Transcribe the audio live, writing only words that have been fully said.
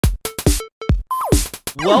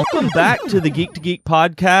Welcome back to the Geek to Geek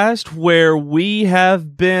podcast, where we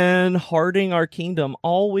have been hearting our kingdom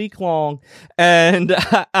all week long, and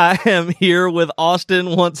I am here with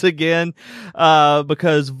Austin once again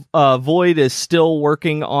because Void is still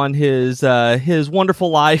working on his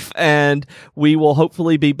wonderful life, and we will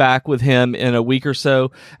hopefully be back with him in a week or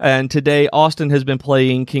so. And today, Austin has been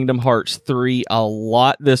playing Kingdom Hearts 3 a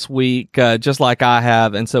lot this week, just like I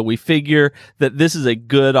have, and so we figure that this is a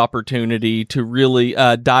good opportunity to really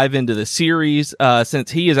dive into the series, since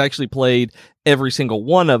he has actually played every single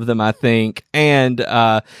one of them, I think, and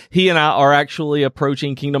he and I are actually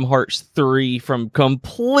approaching Kingdom Hearts 3 from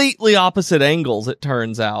completely opposite angles, it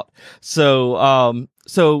turns out. So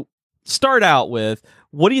start out with,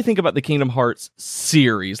 what do you think about the Kingdom Hearts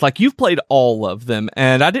series? Like, you've played all of them,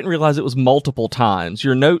 and I didn't realize it was multiple times.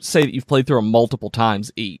 Your notes say that you've played through them multiple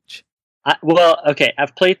times each.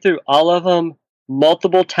 I've played through all of them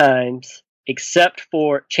multiple times, except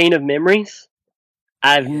for Chain of Memories.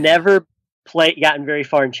 I've never gotten very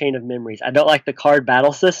far in Chain of Memories. I don't like the card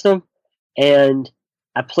battle system, and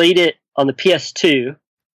I played it on the PS2.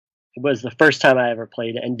 It was the first time I ever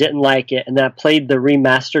played it, and didn't like it. And then I played the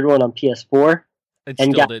remastered one on PS4,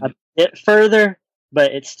 and got a bit further,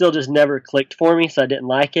 but it still just never clicked for me, so I didn't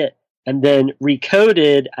like it. And then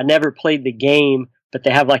Recoded, I never played the game, but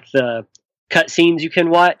they have like the cutscenes you can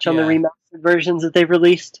watch on the remastered versions that they've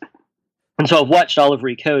released. And so I've watched all of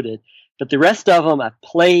Recoded, but the rest of them I've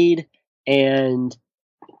played, and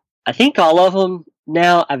I think all of them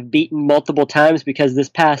now I've beaten multiple times, because this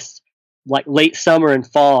past like late summer and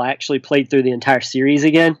fall I actually played through the entire series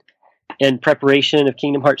again in preparation of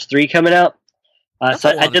Kingdom Hearts 3 coming out. That's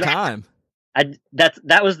a lot of time.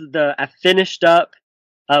 I finished up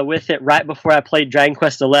with it right before I played Dragon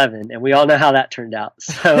Quest XI, and we all know how that turned out.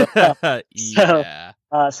 So, so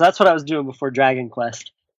that's what I was doing before Dragon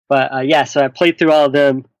Quest. But so I played through all of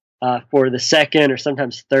them for the second or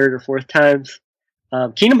sometimes third or fourth times.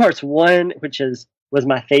 Kingdom Hearts 1, which was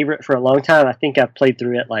my favorite for a long time, I think I've played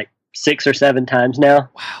through it like 6 or 7 times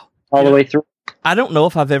now. Wow. All the way through. I don't know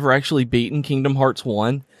if I've ever actually beaten Kingdom Hearts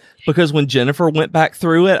 1, because when Jennifer went back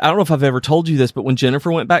through it, I don't know if I've ever told you this, but when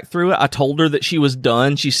Jennifer went back through it, I told her that she was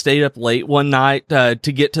done. She stayed up late one night to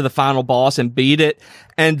get to the final boss and beat it,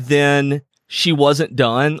 and then she wasn't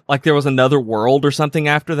done. Like, there was another world or something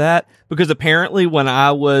after that, because apparently when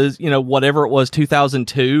I was, whatever it was,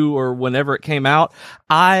 2002 or whenever it came out,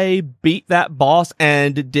 I beat that boss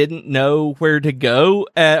and didn't know where to go,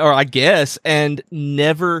 or I guess, and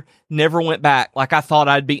never went back. Like, I thought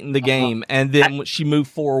I'd beaten the game. And then when she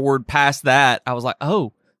moved forward past that, I was like,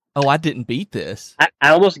 oh, I didn't beat this. I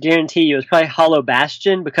almost guarantee you it was probably Hollow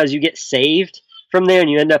Bastion, because you get saved from there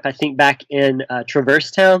and you end up, I think, back in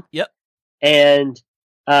Traverse Town. Yep. And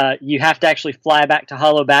you have to actually fly back to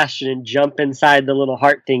Hollow Bastion and jump inside the little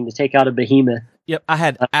heart thing to take out a behemoth. Yep, I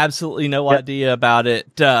had absolutely no idea about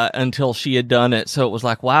it until she had done it. So it was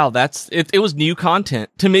like, wow, it was new content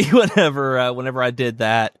to me whenever I did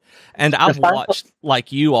that. And I've watched,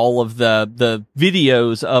 like you, all of the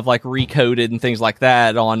videos of like Recoded and things like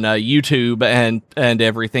that on YouTube and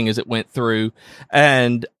everything as it went through.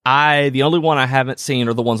 And the only one I haven't seen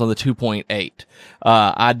are the ones on the 2.8.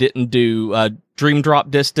 I didn't do Dream Drop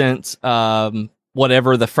Distance,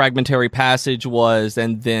 whatever the fragmentary passage was,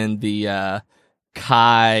 and then the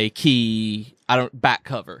Kai Key, back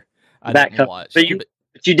cover. I didn't watch. But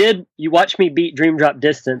you watched me beat Dream Drop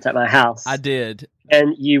Distance at my house. I did.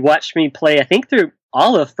 And you watched me play, I think, through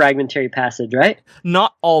all of Fragmentary Passage, right?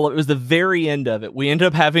 Not all of it. It was the very end of it. We ended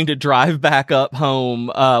up having to drive back up home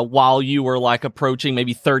while you were like approaching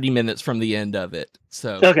maybe 30 minutes from the end of it.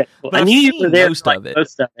 So okay, cool. I knew you were there most for, of it.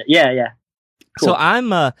 Most of it. Yeah. Cool.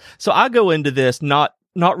 So I go into this not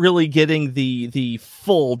really getting the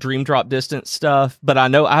full Dream Drop Distance stuff, but I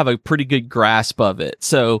know I have a pretty good grasp of it.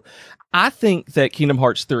 So I think that Kingdom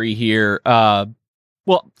Hearts 3 here,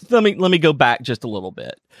 well, let me go back just a little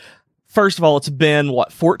bit. First of all, it's been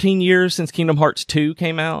 14 years since Kingdom Hearts 2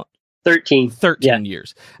 came out? 13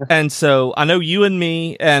 years. And so I know you and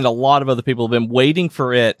me and a lot of other people have been waiting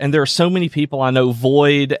for it. And there are so many people I know,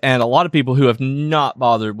 Void, and a lot of people who have not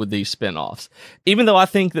bothered with these spinoffs. Even though I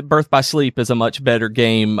think that Birth by Sleep is a much better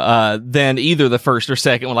game than either the first or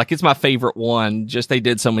second one. Like, it's my favorite one. Just they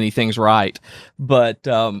did so many things right. But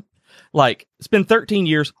like, it's been 13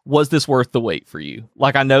 years. Was this worth the wait for you?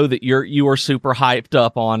 Like, I know that you are super hyped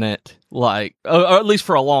up on it, like, or at least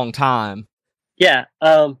for a long time. Yeah.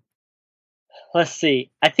 Let's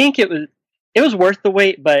see. I think it was worth the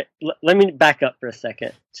wait, but let me back up for a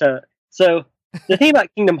second. So the thing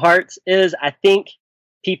about Kingdom Hearts is, I think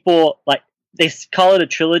people, like, they call it a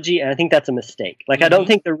trilogy, and I think that's a mistake. Like, I don't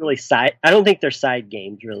think they're really I don't think they're side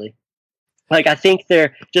games, really. Like, I think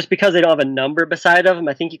they're, just because they don't have a number beside of them,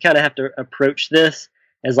 I think you kind of have to approach this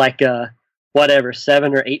as like a,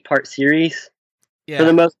 7 or 8 part series for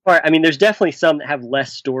the most part. I mean, there's definitely some that have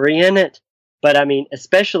less story in it, but I mean,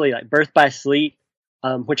 especially like Birth by Sleep,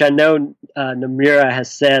 which I know Nomura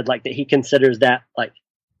has said like that he considers that like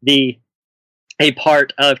a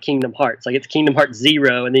part of Kingdom Hearts. Like, it's Kingdom Hearts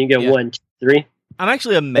 0, and then you go 1, 2, 3. I'm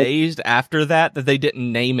actually amazed after that they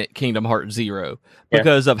didn't name it Kingdom Hearts 0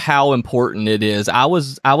 because of how important it is. I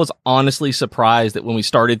was honestly surprised that when we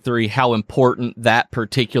started 3, how important that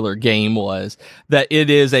particular game was, that it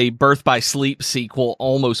is a Birth by Sleep sequel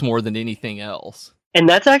almost more than anything else. And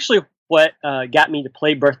that's actually what got me to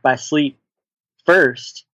play Birth by Sleep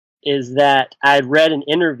first, is that I'd read an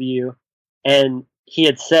interview and he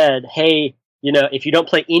had said, hey, you know, if you don't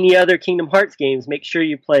play any other Kingdom Hearts games, make sure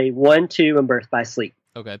you play 1, 2, and Birth by Sleep.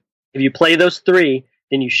 Okay. If you play those 3,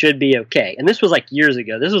 then you should be okay. And this was like years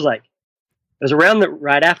ago. This was like, it was around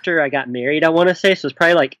right after I got married, I want to say. So it's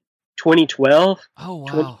probably like 2012,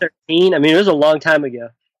 2013. I mean, it was a long time ago.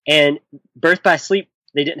 And Birth by Sleep,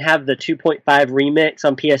 they didn't have the 2.5 remix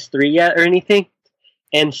on PS3 yet or anything.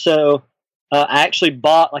 And so I actually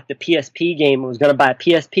bought like the PSP game. I was going to buy a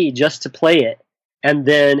PSP just to play it. And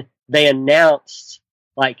then they announced,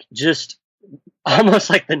 like, just almost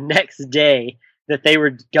like the next day that they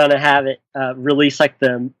were going to have it release, like,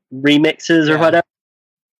 the remixes or whatever.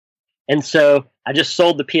 And so I just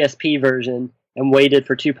sold the PSP version and waited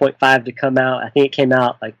for 2.5 to come out. I think it came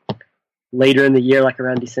out, like, later in the year, like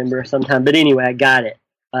around December or sometime. But anyway, I got it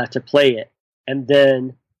to play it. And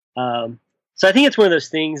then, so I think it's one of those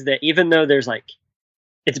things that even though there's, like,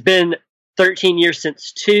 it's been 13 years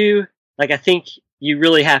since 2, like, I think you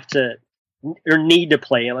really have to or need to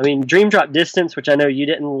play them. I mean, Dream Drop Distance, which I know you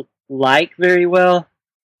didn't like very well.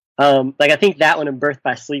 Like, I think that one and Birth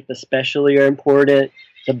by Sleep especially are important.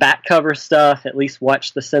 The back cover stuff, at least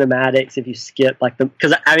watch the cinematics if you skip like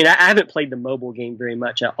because I mean, I haven't played the mobile game very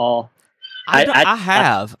much at all. I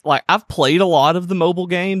have. Like, I've played a lot of the mobile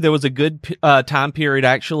game. There was a good time period,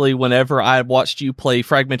 actually, whenever I watched you play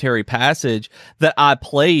Fragmentary Passage, that I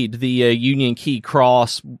played the Union Key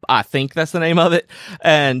Cross. I think that's the name of it.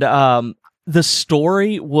 And the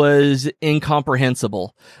story was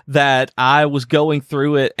incomprehensible, that I was going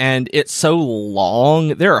through it, and it's so long.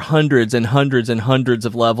 There are hundreds and hundreds and hundreds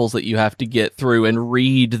of levels that you have to get through and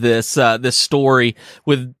read this story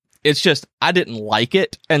with. It's just, I didn't like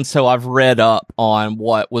it, and so I've read up on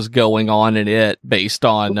what was going on in it based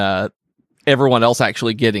on everyone else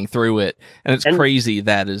actually getting through it, and it's crazy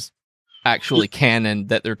that is actually canon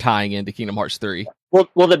that they're tying into Kingdom Hearts 3.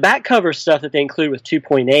 Well, the back cover stuff that they include with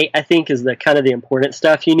 2.8, I think, is the kind of the important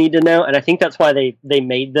stuff you need to know, and I think that's why they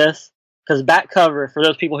made this, because back cover, for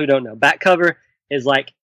those people who don't know, back cover is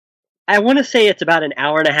like, I want to say it's about an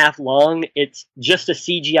hour and a half long. It's just a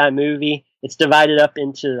CGI movie. It's divided up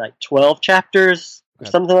into like 12 chapters or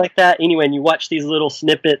something like that. Anyway, and you watch these little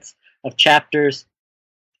snippets of chapters,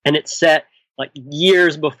 and it's set like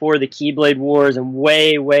years before the Keyblade Wars and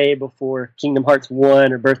way, way before Kingdom Hearts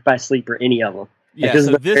 1 or Birth by Sleep or any of them. Yeah,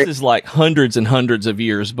 like, this is like hundreds and hundreds of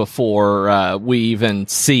years before we even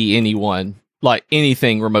see anyone, like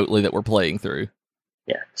anything remotely that we're playing through.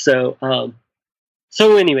 Yeah, so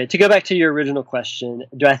anyway, to go back to your original question,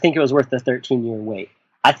 do I think it was worth the 13-year wait?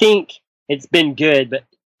 I think it's been good, but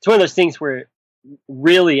it's one of those things where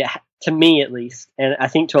really, to me at least, and I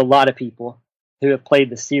think to a lot of people who have played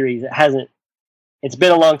the series, it's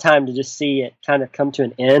been a long time to just see it kind of come to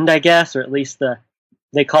an end, I guess, or at least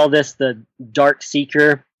they call this the Dark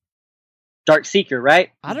Seeker,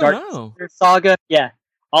 right? I don't know. Seeker saga. Yeah.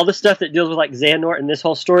 All the stuff that deals with like Xehanort and this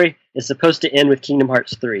whole story is supposed to end with Kingdom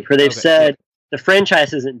Hearts 3, where they've said the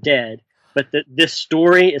franchise isn't dead, but this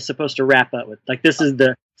story is supposed to wrap up with, like, this is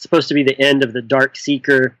supposed to be the end of the Dark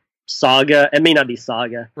Seeker saga. It may not be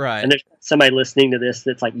saga. Right. And there's somebody listening to this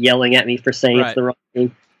that's like yelling at me for saying it's the wrong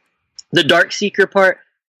thing. The Dark Seeker part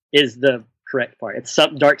is the correct part. It's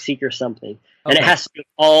some Dark Seeker something. And it has to do with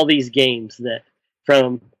all these games that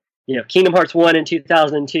from, you know, Kingdom Hearts 1 in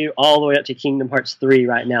 2002 all the way up to Kingdom Hearts 3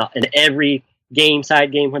 right now. And every game,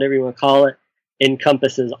 side game, whatever you want to call it,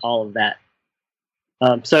 encompasses all of that.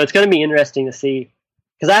 So it's going to be interesting to see,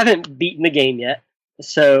 because I haven't beaten the game yet.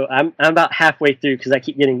 So I'm about halfway through because I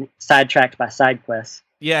keep getting sidetracked by side quests.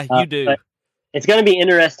 Yeah, you do. But it's going to be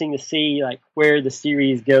interesting to see like where the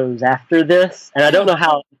series goes after this, and I don't know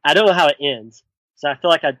how it ends. So I feel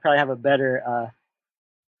like I'd probably have a better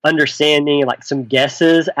understanding, like some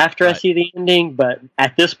guesses after I see the ending. But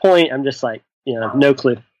at this point, I'm just like, no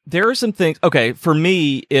clue. There are some things. Okay, for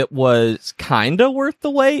me, it was kind of worth the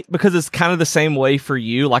wait because it's kind of the same way for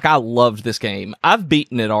you. Like, I loved this game. I've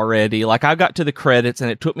beaten it already. Like, I got to the credits and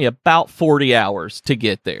it took me about 40 hours to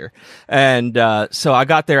get there. And so I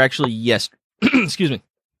got there actually excuse me.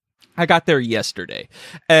 I got there yesterday,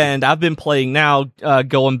 and I've been playing now,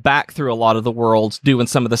 going back through a lot of the worlds, doing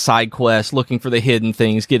some of the side quests, looking for the hidden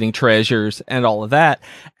things, getting treasures, and all of that.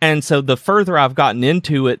 And so the further I've gotten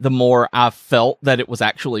into it, the more I've felt that it was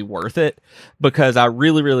actually worth it, because I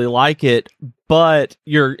really, really like it. But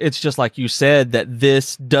it's just like you said, that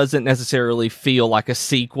this doesn't necessarily feel like a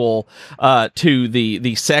sequel to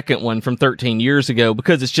the second one from 13 years ago,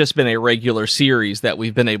 because it's just been a regular series that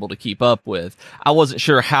we've been able to keep up with. I wasn't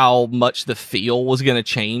sure how much the feel was going to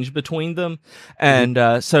change between them.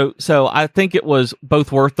 And so I think it was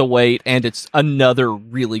both worth the wait, and it's another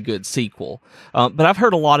really good sequel. But I've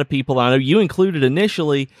heard a lot of people, I know you included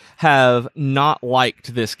initially, have not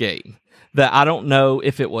liked this game. That I don't know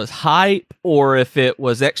if it was hype or if it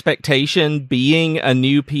was expectation being a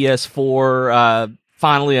new PS4,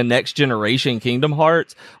 finally a next generation Kingdom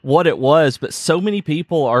Hearts, what it was, but so many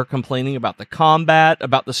people are complaining about the combat,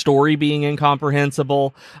 about the story being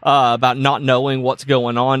incomprehensible, about not knowing what's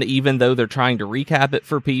going on, even though they're trying to recap it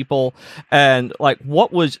for people. And like,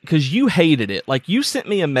 because you hated it. Like, you sent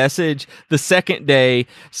me a message the second day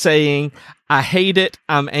saying, I hate it.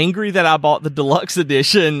 I'm angry that I bought the deluxe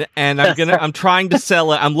edition, and I'm trying to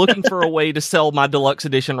sell it. I'm looking for a way to sell my deluxe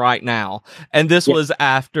edition right now. And this was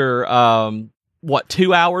after,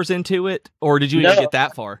 2 hours into it? Or did you even get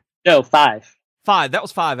that far? No, 5. 5. That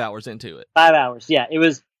was 5 hours into it. 5 hours. Yeah, it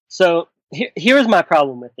was. So here's my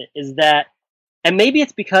problem with it is that, and maybe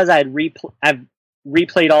it's because I've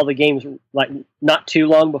replayed all the games like not too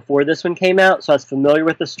long before this one came out, so I was familiar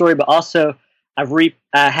with the story, but also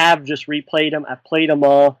I have just replayed them. I've played them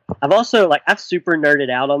all. I've also I've super nerded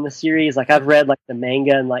out on the series. Like, I've read the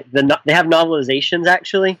manga, and they have novelizations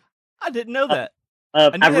actually. I didn't know that.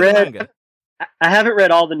 I've read manga. I haven't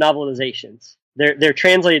read all the novelizations. They're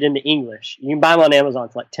translated into English. You can buy them on Amazon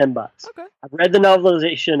for $10. Okay. I've read the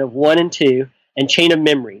novelization of 1 and 2 and Chain of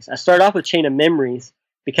Memories. I started off with Chain of Memories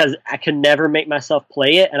because I could never make myself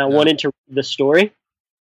play it, and I wanted to read the story.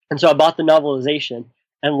 And so I bought the novelization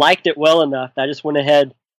and liked it well enough that I just went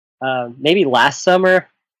ahead, maybe last summer.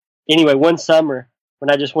 Anyway, one summer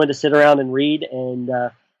when I just wanted to sit around and read, and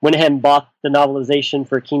went ahead and bought the novelization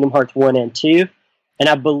for Kingdom Hearts 1 and 2. And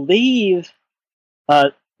I believe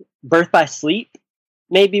Birth by Sleep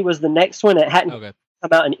maybe was the next one. It hadn't come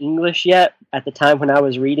out in English yet at the time when I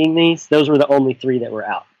was reading these. Those were the only 3 that were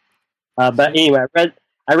out. But anyway,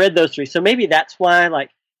 I read those 3. So maybe that's why,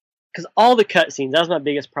 because all the cutscenes, that was my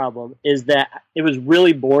biggest problem, is that it was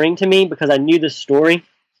really boring to me because I knew the story.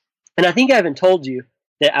 And I think I even told you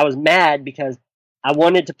that I was mad because I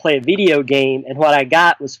wanted to play a video game, and what I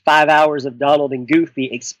got was 5 hours of Donald and Goofy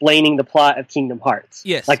explaining the plot of Kingdom Hearts.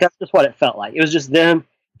 Yes. That's just what it felt like. It was just them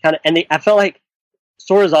kind of, and I felt like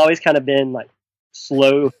Sora's always kind of been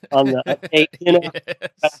slow on the uptake, Yes. But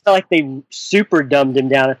I felt like they super dumbed him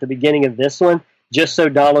down at the beginning of this one, just so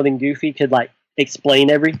Donald and Goofy could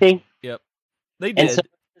explain everything. Yep. They did. And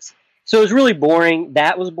so it was really boring.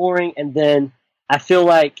 That was boring. And then I feel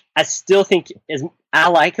like I still think I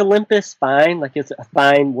like Olympus fine. It's a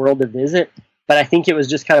fine world to visit, but I think it was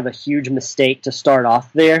just kind of a huge mistake to start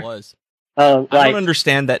off there. It was. I don't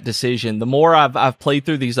understand that decision. The more I've played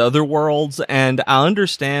through these other worlds, and I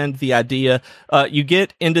understand the idea. You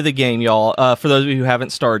get into the game, y'all. For those of you who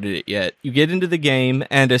haven't started it yet, you get into the game,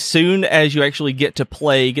 and as soon as you actually get to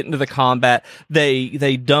play, get into the combat,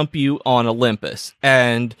 they dump you on Olympus,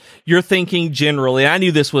 and you're thinking generally. I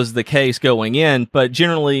knew this was the case going in, but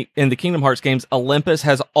generally in the Kingdom Hearts games, Olympus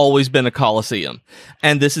has always been a Colosseum,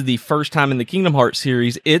 and this is the first time in the Kingdom Hearts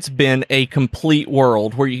series it's been a complete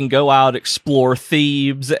world where you can go out, explore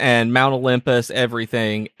Thebes and Mount Olympus,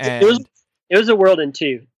 everything. And it was a world in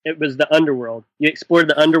 2. It was the underworld. You explored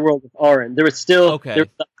the underworld with Auron. There was still there was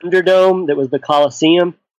the Underdome that was the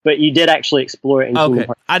Colosseum, but you did actually explore it in Kingdom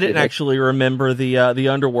Hearts. I didn't actually remember the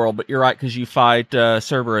underworld, but you're right, because you fight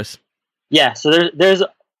Cerberus. Yeah, so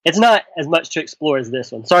it's not as much to explore as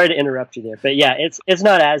this one. Sorry to interrupt you there, but yeah, it's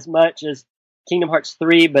not as much as Kingdom Hearts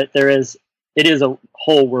 3, but it is a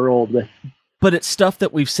whole world with. But it's stuff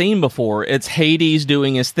that we've seen before. It's Hades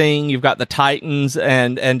doing his thing. You've got the Titans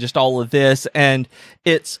and just all of this. And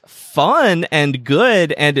it's fun and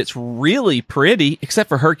good, and it's really pretty, except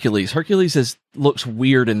for Hercules. Hercules looks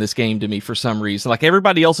weird in this game to me for some reason.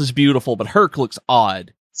 Everybody else is beautiful, but Herc looks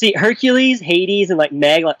odd. See, Hercules, Hades, and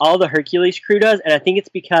Meg, all the Hercules crew does. And I think it's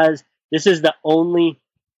because this is the only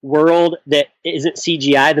world that isn't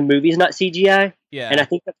CGI. The movie's not CGI. Yeah. And I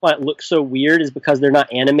think that's why it looks so weird, is because they're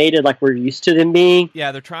not animated like we're used to them being.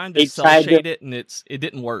 Yeah, they're trying to cel shade it, and it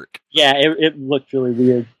didn't work. Yeah, it looked really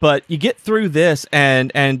weird. But you get through this,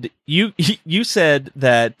 and you said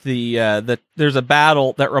that there's a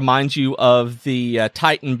battle that reminds you of the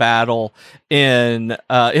Titan battle in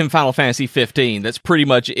Final Fantasy 15. That's pretty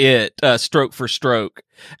much it, stroke for stroke.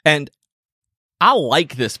 And I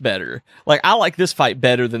like this better. Like, I like this fight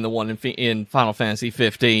better than the one in Final Fantasy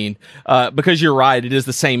 15, because you're right, it is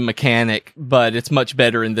the same mechanic, but it's much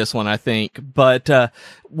better in this one, I think. But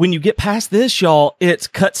when you get past this, y'all, it's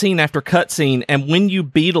cutscene after cutscene, and when you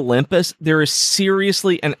beat Olympus, there is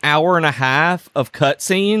seriously an hour and a half of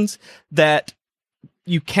cutscenes that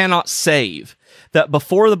you cannot save. That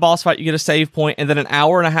before the boss fight, you get a save point, and then an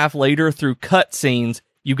hour and a half later, through cutscenes,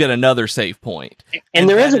 you get another save point. And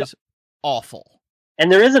there is awful.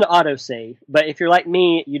 And there is an autosave, but if you're like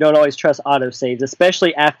me, you don't always trust autosaves,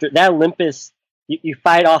 especially after that Olympus. You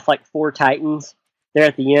fight off like 4 Titans there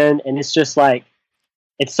at the end, and it's just like,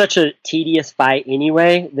 it's such a tedious fight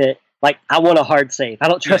anyway that, like, I want a hard save. I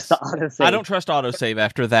don't trust the autosave. I don't trust autosave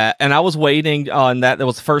after that. And I was waiting on that. That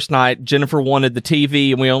was the first night. Jennifer wanted the TV,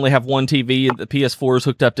 and we only have one TV, and the PS4 is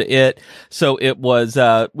hooked up to it. So it was,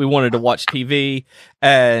 we wanted to watch TV,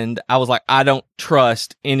 and I was like, I don't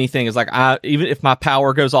trust anything. It's like, even if my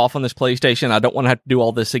power goes off on this PlayStation, I don't want to have to do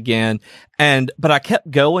all this again. But I kept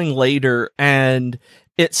going later, and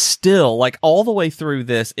it's still, like, all the way through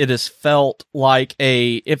this, it has felt like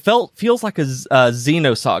feels like a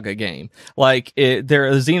Xenosaga game. Like, they're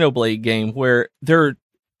a Xenoblade game where there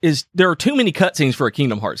are too many cutscenes for a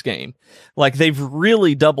Kingdom Hearts game. Like, they've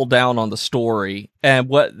really doubled down on the story, and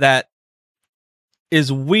what that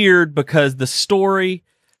is weird, because the story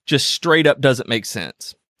just straight up doesn't make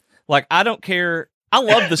sense. Like, I don't care. I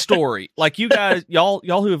love the story. Like, you guys, y'all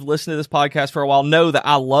who have listened to this podcast for a while know that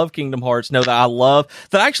I love Kingdom Hearts, know that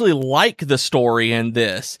I actually like the story in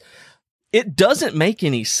this. It doesn't make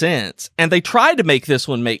any sense. And they tried to make this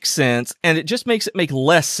one make sense, and it just makes it make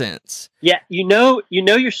less sense. Yeah, you know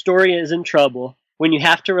your story is in trouble when you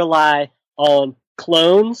have to rely on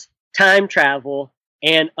clones, time travel,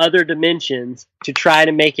 and other dimensions to try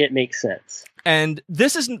to make it make sense. And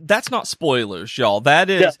that's not spoilers, y'all.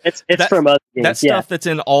 That is, it's from other games. That's stuff that's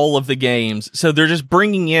in all of the games. So they're just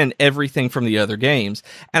bringing in everything from the other games.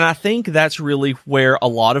 And I think that's really where a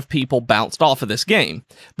lot of people bounced off of this game,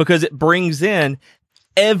 because it brings in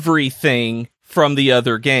everything from the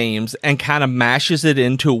other games and kind of mashes it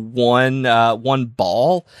into one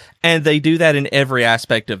ball. And they do that in every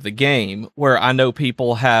aspect of the game, where I know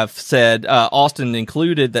people have said, Austin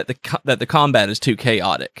included, that the combat is too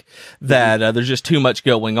chaotic, that there's just too much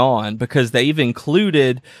going on, because they've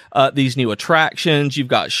included these new attractions. You've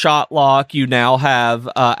got shot lock. You now have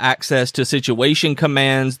access to situation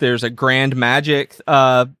commands. There's a grand magic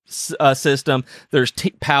system. There's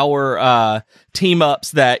power team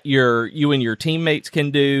ups that you and your teammates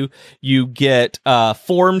can do. You get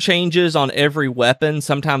form changes on every weapon,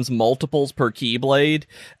 sometimes multiples per keyblade,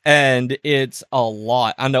 and it's a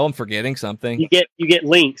lot. I know I'm forgetting something. You get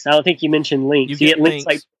links. I don't think you mentioned links. You get links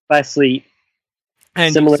like by sleep.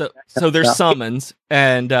 And so there's summons,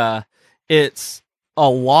 and it's a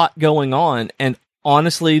lot going on. And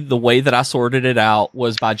honestly, the way that I sorted it out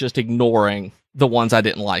was by just ignoring the ones I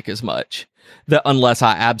didn't like as much, unless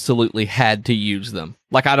I absolutely had to use them.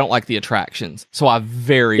 Like, I don't like the attractions, so I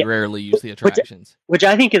very rarely use the attractions. Which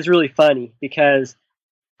I think is really funny, because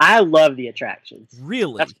I love the attractions.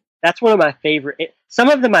 Really? That's one of my favorite. Some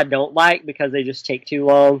of them I don't like because they just take too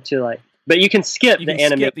long to, like, but you can skip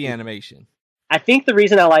the animation. I think the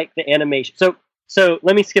reason I like the animation. So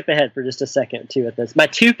let me skip ahead for just a second too at this. My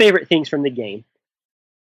 2 favorite things from the game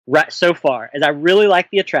right so far is I really like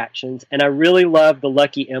the attractions, and I really love the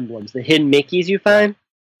lucky emblems, the hidden Mickeys you find.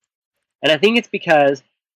 And I think it's because,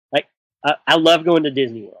 like, I love going to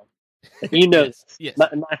Disney World. You know, yes.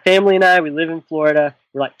 My family and I, we live in Florida.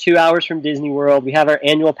 We're like 2 hours from Disney World. We have our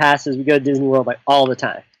annual passes. We go to Disney World like all the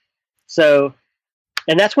time. So,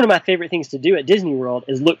 and that's one of my favorite things to do at Disney World,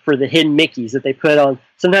 is look for the hidden Mickeys that they put on.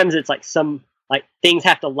 Sometimes it's like things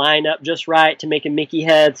have to line up just right to make a Mickey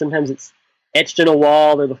head. Sometimes it's etched in a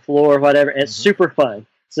wall or the floor or whatever. And it's super fun.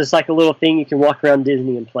 So it's like a little thing you can walk around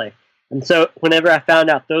Disney and play. And so whenever I found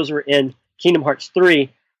out those were in Kingdom Hearts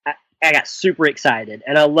 3, I got super excited.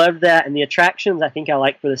 And I love that. And the attractions I think I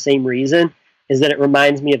like for the same reason, is that it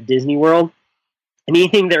reminds me of Disney World. And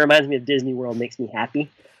anything that reminds me of Disney World makes me happy.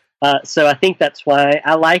 So I think that's why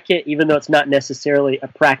I like it, even though it's not necessarily a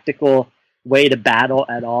practical way to battle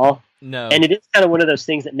at all. No. And it is kind of one of those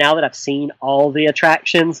things that now that I've seen all the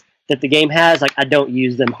attractions, that the game has, like I don't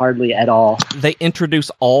use them hardly at all. They introduce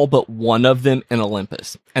all but one of them in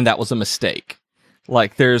Olympus, and that was a mistake.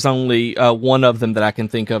 Like, there's only one of them that I can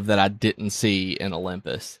think of that I didn't see in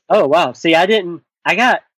Olympus. Oh, wow. See, I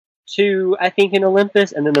got 2, I think, in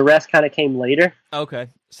Olympus, and then the rest kind of came later. Okay.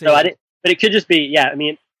 See, so I didn't, but it could just be, I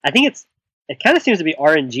mean, I think it kind of seems to be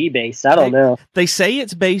RNG based. I don't know. They say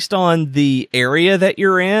it's based on the area that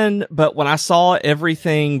you're in, but when I saw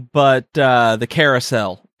everything but the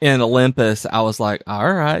carousel in Olympus, I was like,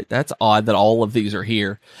 all right, that's odd that all of these are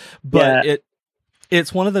here. But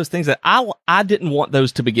it's one of those things that I didn't want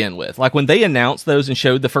those to begin with. Like, when they announced those and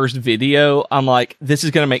showed the first video, I'm like, this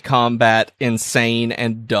is going to make combat insane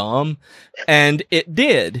and dumb. And it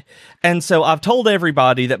did. And so I've told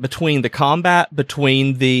everybody that between the combat,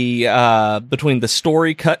 between the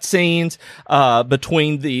story cutscenes,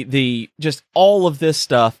 between the just all of this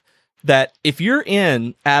stuff, that if you're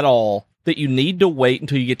in at all, that you need to wait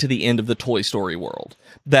until you get to the end of the Toy Story world.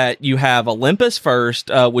 That you have Olympus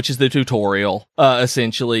first, which is the tutorial,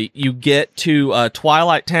 essentially. You get to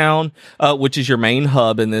Twilight Town, which is your main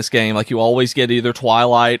hub in this game. Like, you always get either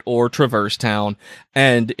Twilight or Traverse Town.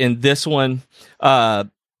 And in this one,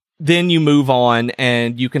 then you move on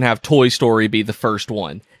and you can have Toy Story be the first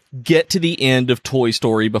one. Get to the end of Toy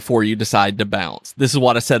Story before you decide to bounce. This is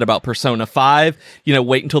what I said about Persona 5.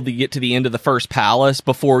 Wait until you get to the end of the first palace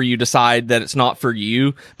before you decide that it's not for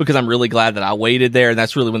you, because I'm really glad that I waited there, and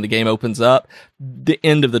that's really when the game opens up. The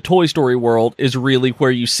end of the Toy Story world is really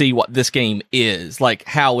where you see what this game is, like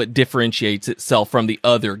how it differentiates itself from the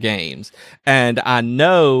other games. And I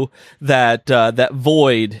know that that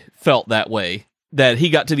Void felt that way. That he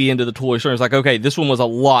got to the end of the Toy Story and was like, okay, this one was a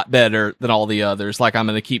lot better than all the others. Like, I'm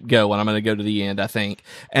going to keep going. I'm going to go to the end, I think.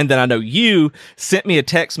 And then I know you sent me a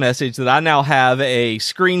text message that I now have a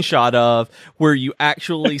screenshot of where you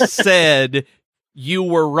actually said you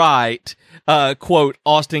were right. Quote,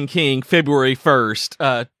 Austin King, February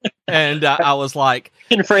 1st. And I was like,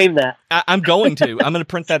 you can frame that. I'm going to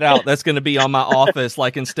print that out. That's going to be on my office.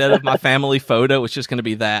 Like, instead of my family photo, it's just going to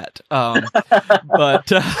be that. But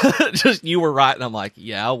just, you were right. And I'm like,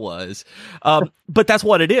 yeah, I was. But that's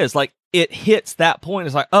what it is. Like, it hits that point.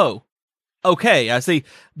 It's like, oh, okay, I see.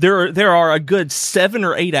 There are a good 7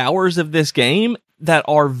 or 8 hours of this game that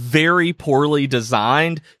are very poorly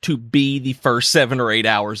designed to be the first 7 or 8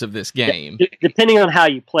 hours of this game. Depending on how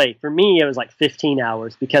you play. For me, it was like 15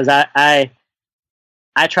 hours because I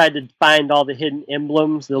tried to find all the hidden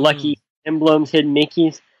emblems, the lucky emblems, hidden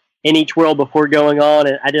Mickeys in each world before going on,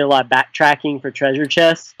 and I did a lot of backtracking for treasure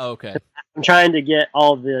chests. Okay. I'm trying to get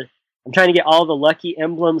all the lucky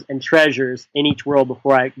emblems and treasures in each world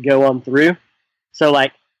before I go on through. So,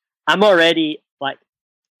 like, I'm already like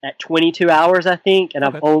at 22 hours, I think, and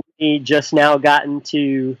I've only just now gotten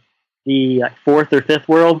to the 4th or 5th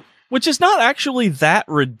world. Which is not actually that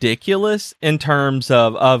ridiculous in terms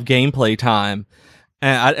of gameplay time,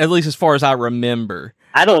 at least as far as I remember.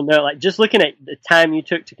 I don't know, like, just looking at the time you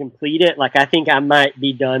took to complete it, like, I think I might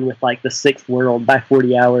be done with, like, the 6th world by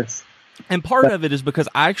 40 hours. And part of it is because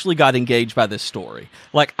I actually got engaged by this story.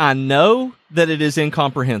 Like, I know that it is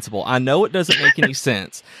incomprehensible. I know it doesn't make any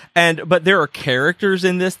sense. But there are characters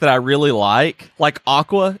in this that I really like. Like,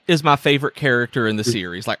 Aqua is my favorite character in the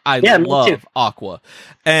series. Like, I love Aqua.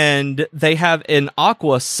 And they have an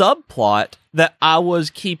Aqua subplot that I was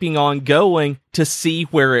keeping on going to see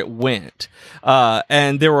where it went.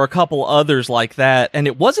 And there were a couple others like that. And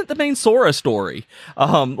it wasn't the main Sora story.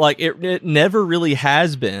 Like, it never really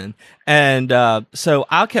has been. And so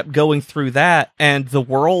I kept going through that. And the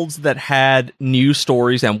worlds that had new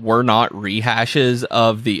stories and were not rehashes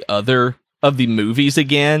of the movies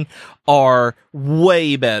again are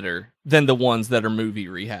way better than the ones that are movie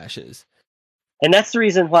rehashes. And that's the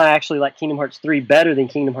reason why I actually like Kingdom Hearts 3 better than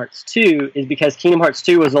Kingdom Hearts 2, is because Kingdom Hearts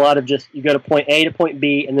 2 was a lot of just, you go to point A to point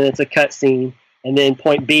B, and then it's a cutscene, and then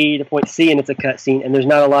point B to point C, and it's a cutscene, and there's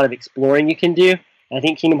not a lot of exploring you can do. And I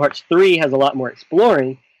think Kingdom Hearts 3 has a lot more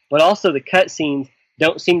exploring, but also the cutscenes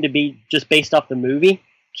don't seem to be just based off the movie.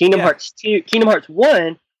 Kingdom Hearts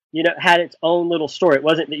 1, had its own little story. It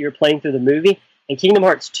wasn't that you were playing through the movie, and Kingdom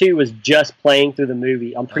Hearts 2 was just playing through the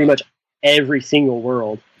movie on pretty much every single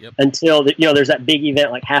world until there's that big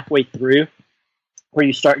event like halfway through where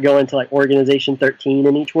you start going to like Organization 13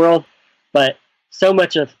 in each world. But so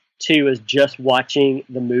much of 2 is just watching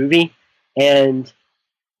the movie, and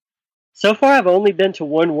so far I've only been to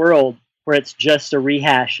one world where it's just a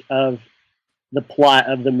rehash of the plot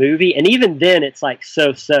of the movie, and even then it's like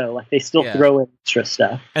so like they still throw in extra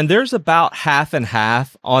stuff. And there's about half and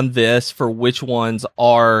half on this for which ones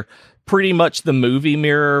are pretty much the movie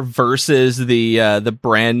mirror versus the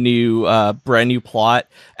brand new plot.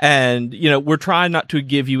 And we're trying not to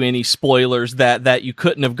give you any spoilers that you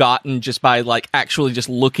couldn't have gotten just by like actually just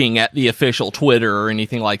looking at the official Twitter or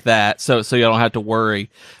anything like that. So you don't have to worry.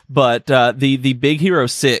 But the Big Hero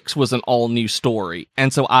 6 was an all new story,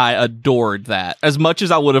 and so I adored that as much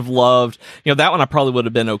as I would have loved. That one I probably would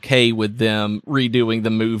have been okay with them redoing the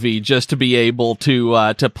movie just to be able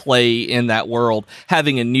to play in that world.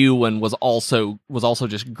 Having a new one was also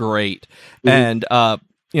just great. And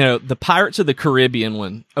the Pirates of the Caribbean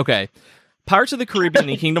one. Okay, Pirates of the Caribbean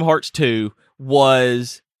in Kingdom Hearts 2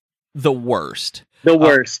 was the worst. The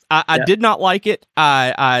worst. I did not like it.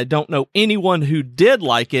 I don't know anyone who did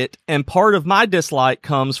like it. And part of my dislike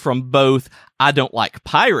comes from both I don't like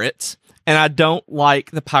pirates and I don't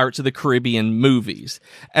like the Pirates of the Caribbean movies.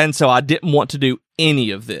 And so I didn't want to do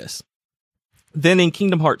any of this. Then in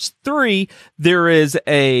Kingdom Hearts 3, there is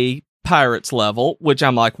a pirates level, which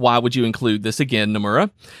I'm like, why would you include this again,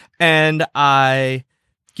 Nomura? And I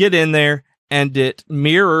get in there and it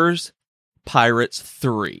mirrors Pirates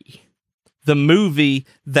 3. The movie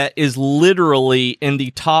that is literally in the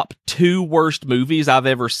top 2 worst movies I've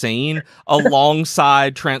ever seen,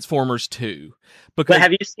 alongside Transformers 2. Because but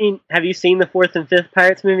have you seen the 4th and 5th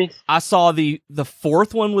Pirates movies? I saw the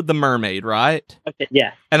 4th one with the mermaid, right? Okay,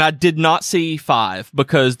 yeah. And I did not see 5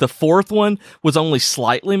 because the 4th one was only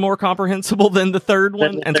slightly more comprehensible than the 3rd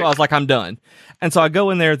one, and so I was like, I'm done. And so I go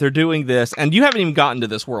in there, they're doing this, and you haven't even gotten to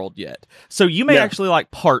this world yet, so you may actually like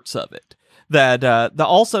parts of it. That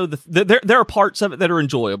there are parts of it that are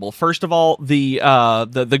enjoyable. First of all, the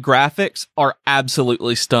graphics are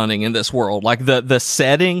absolutely stunning in this world. Like the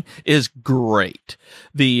setting is great.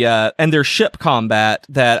 And their ship combat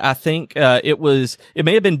that I think it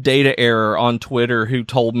may have been Data Error on Twitter who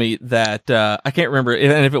told me that I can't remember,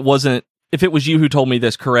 and if it was you who told me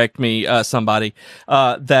this, correct me, somebody,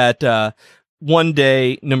 that one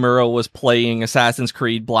day Nomura was playing Assassin's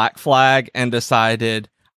Creed Black Flag and decided,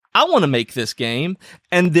 I want to make this game,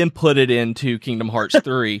 and then put it into Kingdom Hearts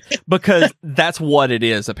 3 because that's what it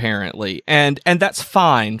is, apparently. And that's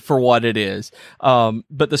fine for what it is.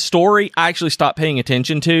 But the story I actually stopped paying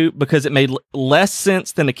attention to because it made less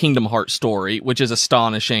sense than a Kingdom Hearts story, which is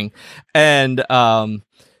astonishing. And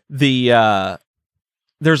there's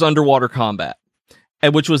underwater combat,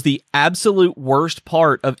 and which was the absolute worst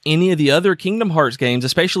part of any of the other Kingdom Hearts games,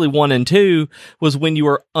 especially 1 and 2, was when you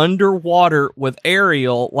were underwater with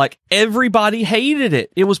Ariel. Like, everybody hated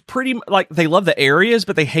it. It was pretty, like, they loved the areas,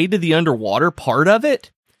 but they hated the underwater part of it.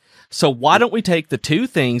 So why don't we take the two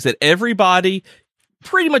things that everybody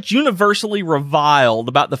pretty much universally reviled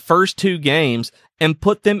about the first 2 games and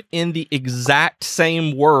put them in the exact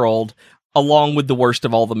same world along with the worst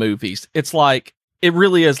of all the movies? It's like, it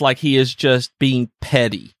really is like he is just being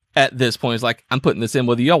petty at this point. He's like, I'm putting this in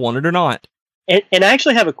whether y'all want it or not. And I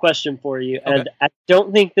actually have a question for you. Okay. And I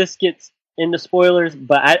don't think this gets into spoilers,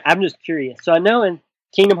 but I'm just curious. So I know in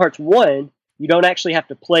Kingdom Hearts 1, you don't actually have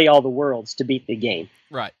to play all the worlds to beat the game.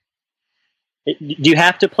 Right. Do you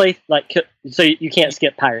have to play, like, so you can't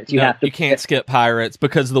skip Pirates? You can't skip Pirates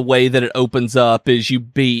because the way that it opens up is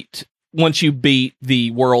once you beat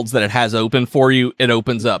the worlds that it has open for you, it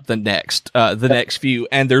opens up the next few,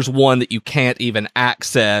 and there's one that you can't even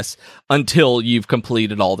access until you've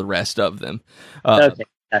completed all the rest of them. Okay,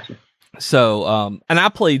 gotcha. So, and I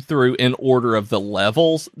played through in order of the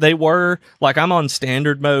levels they were. Like, I'm on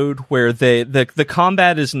standard mode where the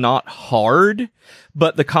combat is not hard,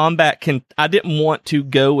 but the combat I didn't want to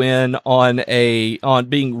go in on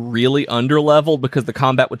being really underleveled because the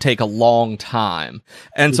combat would take a long time.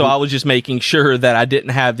 And so I was just making sure that I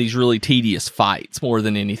didn't have these really tedious fights more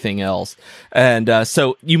than anything else. And,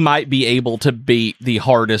 so you might be able to beat the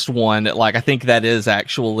hardest one. Like, I think that is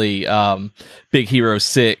actually, Big Hero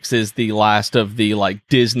 6 is the last of the, like,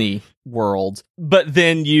 Disney worlds, but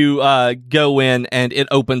then you go in and it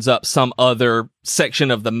opens up some other section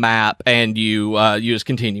of the map, and you just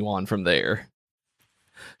continue on from there.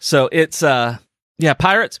 So it's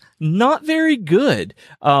Pirates, not very good.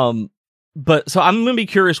 But so I'm gonna be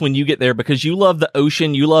curious when you get there, because you love the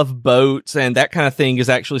ocean, you love boats, and that kind of thing is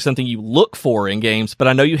actually something you look for in games. But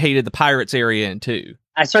I know you hated the Pirates area in 2.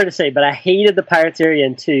 I started to say, but I hated the Pirates area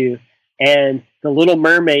in 2, and the Little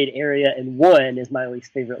Mermaid area in 1 is my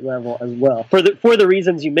least favorite level as well, for the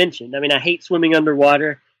reasons you mentioned. I mean, I hate swimming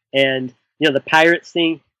underwater, and the Pirates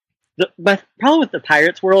thing. My problem with the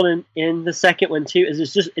Pirates world in the second one too is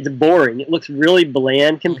it's boring. It looks really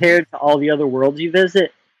bland compared to all the other worlds you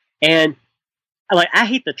visit, and I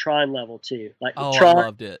hate the Tron level too. Like, Tron, I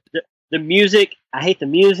loved it. The music, I hate the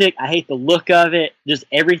music. I hate the look of it. Just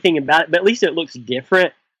everything about it. But at least it looks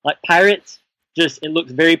different. Like Pirates, just it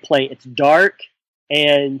looks very plain. It's dark,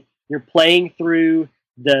 and you're playing through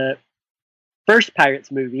the first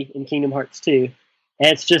Pirates movie in Kingdom Hearts 2,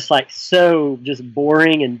 and it's just like so just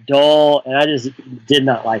boring and dull, and I just did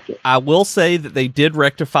not like it. I will say that they did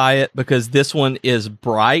rectify it because this one is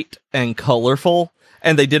bright and colorful,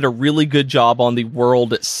 and they did a really good job on the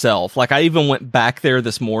world itself. Like, I even went back there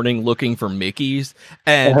this morning looking for Mickey's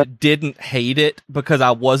and didn't hate it because I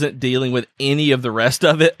wasn't dealing with any of the rest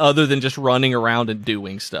of it other than just running around and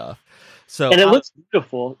doing stuff. So, and it looks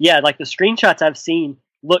beautiful. Yeah, like the screenshots I've seen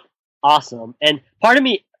look awesome. And part of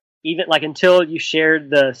me, even like until you shared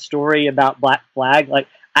the story about Black Flag, like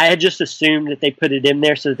I had just assumed that they put it in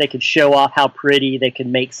there so that they could show off how pretty they could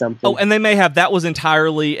make something. Oh, and they may have. That was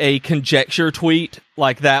entirely a conjecture tweet.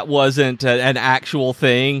 Like, that wasn't an actual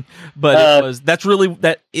thing, but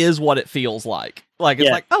that is what it feels like. Like, it's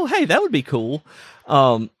like, oh, hey, that would be cool.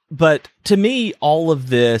 But to me, all of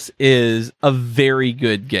this is a very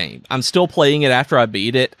good game. I'm still playing it after I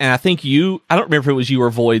beat it. And I think I don't remember if it was you or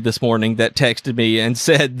Void this morning that texted me and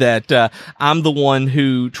said that I'm the one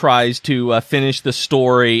who tries to finish the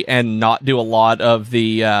story and not do a lot of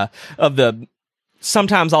the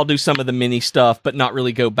sometimes I'll do some of the mini stuff, but not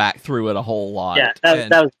really go back through it a whole lot.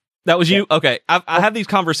 Yeah, that was you? Okay. I have these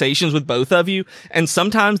conversations with both of you, and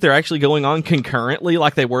sometimes they're actually going on concurrently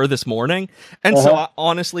like they were this morning. And so I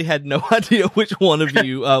honestly had no idea which one of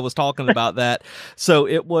you was talking about that. So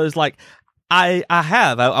it was like, I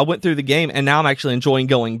went through the game, and now I'm actually enjoying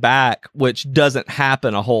going back, which doesn't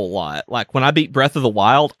happen a whole lot. Like, when I beat Breath of the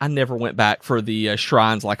Wild, I never went back for the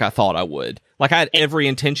shrines like I thought I would. Like, I had every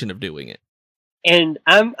intention of doing it. And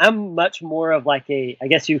I'm much more of like I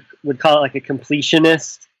guess you would call it like a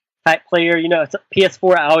completionist type player. You know, it's a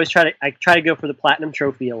PS4. I try to go for the platinum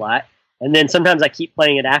trophy a lot, and then sometimes I keep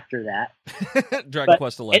playing it after that. Dragon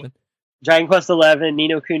Quest 11, Ni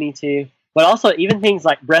no Kuni 2, but also even things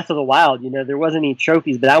like Breath of the Wild. You know, there wasn't any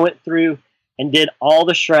trophies, but I went through and did all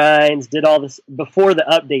the shrines, did all this before the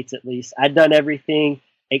updates. At least I'd done everything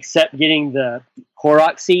except getting the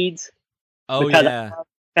Korok seeds. Oh yeah.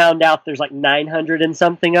 I found out there's like 900 and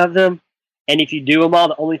something of them, and if you do them all,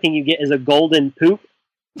 the only thing you get is a golden poop.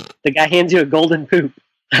 The guy hands you a golden poop.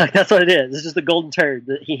 That's what it is. It's just a golden turd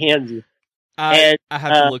that he hands you. I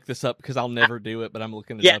have to look this up because I'll never do it, but I'm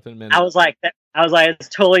looking it up in a minute. I was like, it's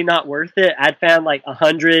totally not worth it. I'd found like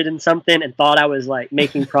 100 and something and thought I was like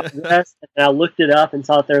making progress, and I looked it up and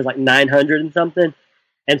saw that there was like 900 and something,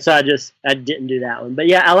 and so I didn't do that one. But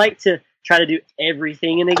yeah, I like to try to do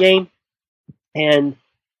everything in a game, and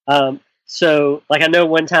so, like, I know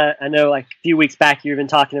like a few weeks back you were even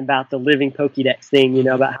talking about the living Pokédex thing, you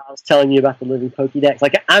know, about how I was telling you about the living Pokédex.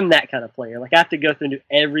 Like, I'm that kind of player. Like, I have to go through and do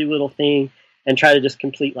every little thing and try to just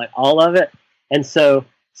complete, like, all of it. And so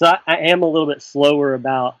I am a little bit slower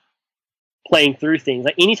about playing through things.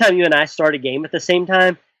 Like, anytime you and I start a game at the same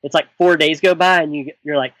time, it's like 4 days go by and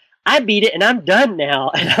you're like, I beat it and I'm done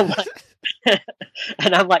now. And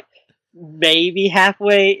I'm like, maybe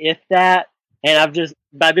halfway, if that. And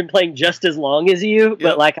I've been playing just as long as you,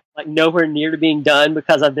 but like I'm like nowhere near to being done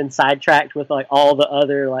because I've been sidetracked with like all the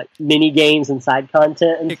other like mini games and side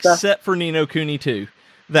content and stuff. Except for Ni no Kuni 2.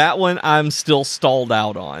 That one I'm still stalled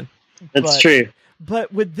out on. That's true.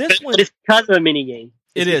 But with this one, it's because of a mini game.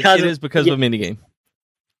 It is because of a mini game.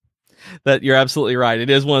 That you're absolutely right.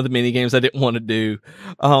 It is one of the mini games I didn't want to do.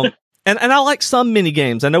 And I like some mini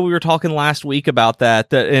games. I know we were talking last week about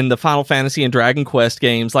that in the Final Fantasy and Dragon Quest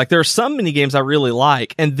games. Like, there are some mini games I really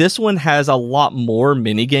like, and this one has a lot more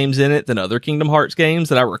mini games in it than other Kingdom Hearts games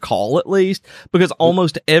that I recall, at least, because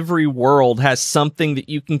almost every world has something that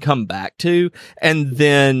you can come back to and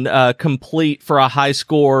then complete for a high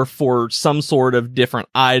score for some sort of different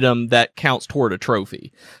item that counts toward a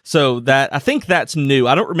trophy. So I think that's new.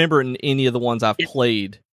 I don't remember in any of the ones I've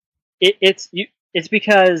played. It's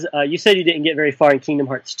because you said you didn't get very far in Kingdom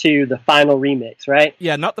Hearts 2, the final remix, right?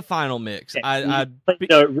 Yeah, not the final mix. Okay. I played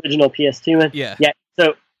the original PS2 one. Yeah.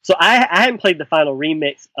 So I hadn't played the final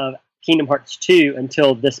remix of Kingdom Hearts 2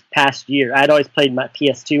 until this past year. I'd always played my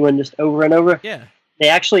PS2 one just over and over. Yeah. They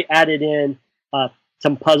actually added in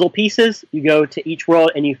some puzzle pieces. You go to each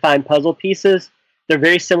world and you find puzzle pieces. They're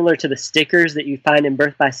very similar to the stickers that you find in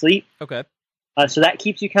Birth by Sleep. Okay. So that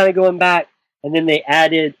keeps you kind of going back. And then they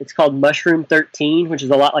added, it's called Mushroom 13, which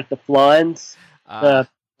is a lot like the Flans, the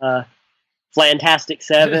Flantastic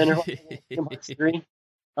 7 or Kingdom Hearts 3.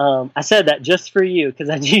 I said that just for you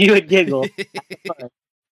because I knew you would giggle.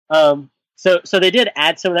 So they did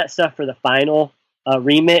add some of that stuff for the final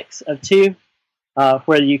remix of 2,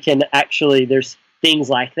 where you can actually, there's things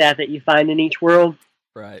like that you find in each world.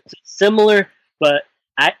 Right. So similar, but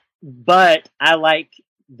I like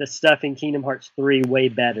the stuff in Kingdom Hearts 3 way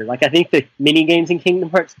better. Like, I think the mini games in Kingdom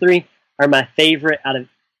Hearts 3 are my favorite out of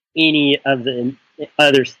any of the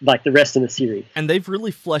others, like the rest of the series. And they've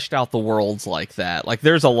really fleshed out the worlds like that. Like,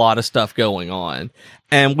 there's a lot of stuff going on.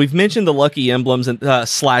 And we've mentioned the lucky emblems and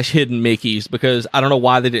slash hidden Mickeys, because I don't know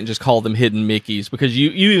why they didn't just call them hidden Mickeys, because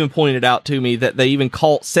you even pointed out to me that they even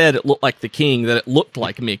said it looked like the king, that it looked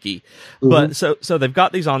like Mickey. Mm-hmm. But so they've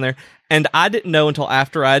got these on there, and I didn't know until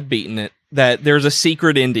after I'd beaten it that there's a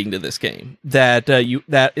secret ending to this game that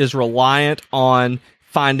that is reliant on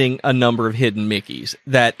finding a number of hidden Mickeys.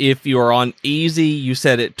 That if you're on easy, you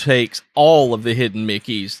said it takes all of the hidden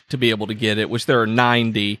Mickeys to be able to get it, which there are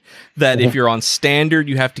 90. That if you're on standard,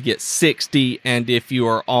 you have to get 60, and if you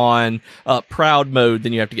are on proud mode,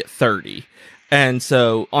 then you have to get 30. And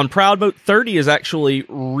so on proud mode, 30 is actually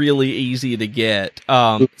really easy to get.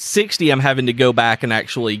 60, I'm having to go back and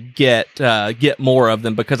actually get more of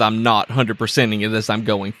them, because I'm not 100%ing it as I'm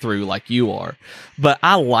going through like you are. But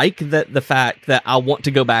I like the fact that I want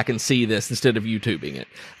to go back and see this instead of YouTubing it.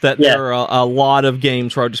 That there are a lot of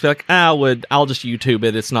games where I'll just be like, I'll just YouTube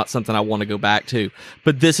it. It's not something I want to go back to.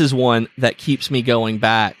 But this is one that keeps me going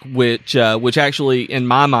back, which actually in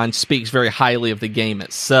my mind speaks very highly of the game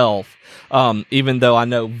itself. Even though I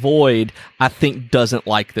know Void, I think, doesn't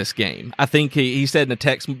like this game. I think he said in a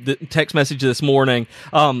text message this morning,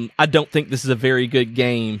 I don't think this is a very good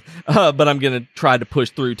game, but I'm going to try to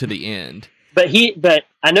push through to the end. But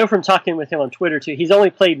I know from talking with him on Twitter too, he's only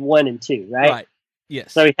played 1 and 2, right? Right.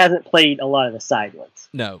 Yes. So he hasn't played a lot of the side ones.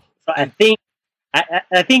 No. So I think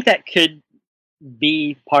that could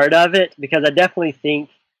be part of it, because I definitely think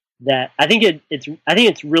that I think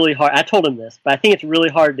it's really hard. I told him this, but I think it's really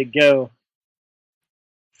hard to go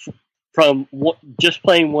from just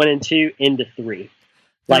playing 1 and 2 into 3.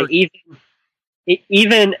 Like,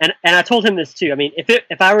 even and I told him this too. I mean,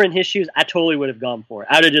 if I were in his shoes, I totally would have gone for it.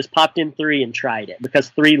 I would have just popped in 3 and tried it, because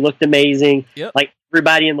 3 looked amazing. Yep. Like,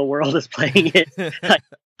 everybody in the world is playing it.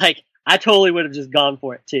 like I totally would have just gone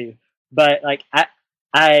for it too. But like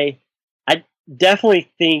I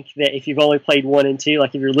definitely think that if you've only played 1 and 2,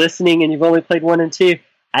 like if you're listening and you've only played 1 and 2,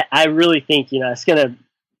 I really think, I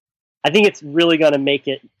think it's really gonna make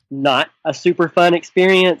it not a super fun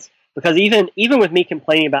experience, because even with me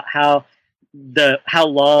complaining about how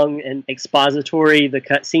long and expository the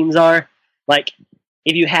cutscenes are, like,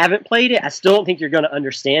 if you haven't played it, I still don't think you're going to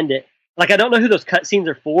understand it. Like, I don't know who those cutscenes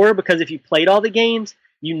are for, because if you played all the games,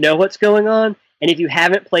 you know what's going on. And if you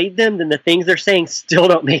haven't played them, then the things they're saying still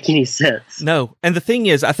don't make any sense. No. And the thing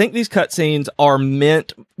is, I think these cutscenes are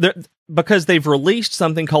meant because they've released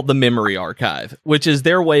something called the Memory Archive, which is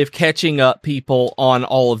their way of catching up people on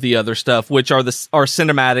all of the other stuff, which are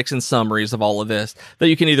cinematics and summaries of all of this that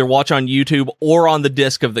you can either watch on YouTube or on the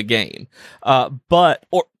disc of the game.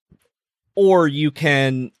 Or you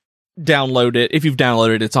can download it. If you've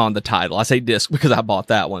downloaded it, it's on the title. I say disc because I bought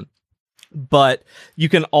that one. But you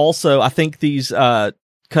can also, I think these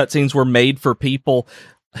cutscenes were made for people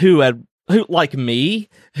who like me,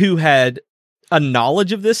 who had a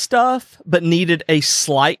knowledge of this stuff, but needed a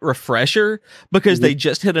slight refresher, because they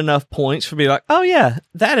just hit enough points for me like, oh yeah,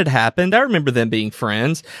 that had happened. I remember them being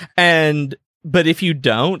friends. But if you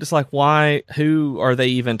don't, it's like, who are they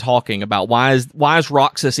even talking about? Why is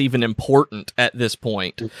Roxas even important at this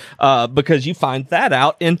point? Because you find that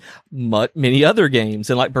out in many other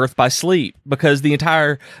games, and like Birth by Sleep, because the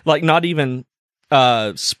entire, like, not even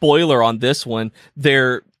spoiler on this one,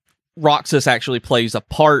 Roxas actually plays a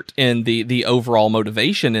part in the overall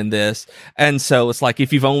motivation in this. And so it's like,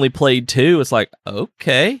 if you've only played 2, it's like,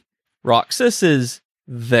 okay, Roxas is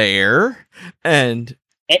there. And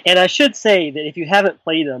I should say that if you haven't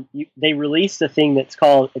played them, they released a thing that's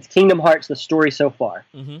called, it's Kingdom Hearts, The Story So Far.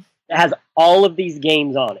 Mm-hmm. It has all of these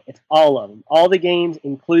games on it. It's all of them. All the games,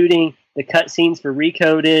 including the cutscenes for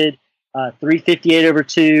Recoded,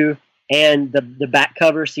 358/2, and the back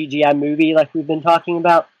cover CGI movie like we've been talking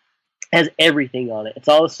about, has everything on it. It's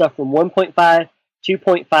all the stuff from 1.5,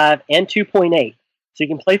 2.5, and 2.8. So you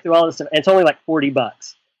can play through all this stuff, and it's only like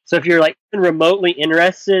 $40. So if you're like remotely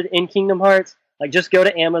interested in Kingdom Hearts, like, just go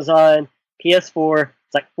to Amazon, PS4,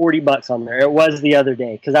 it's like $40 on there. It was the other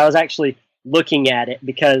day, because I was actually looking at it,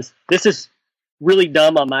 because this is really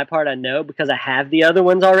dumb on my part, I know, because I have the other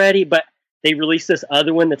ones already, but they released this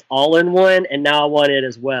other one that's all in one, and now I want it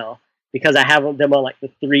as well, because I have them on like the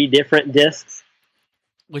 3 different discs.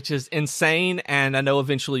 Which is insane, and I know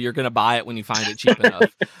eventually you're going to buy it when you find it cheap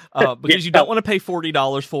enough. Because you don't want to pay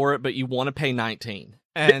 $40 for it, but you want to pay $19.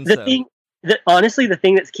 And honestly, the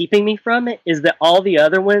thing that's keeping me from it is that all the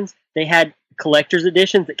other ones, they had collector's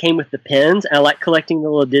editions that came with the pins. I like collecting the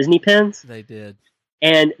little Disney pins. They did.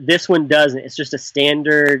 And this one doesn't. It's just a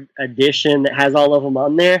standard edition that has all of them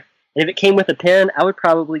on there. And if it came with a pen, I would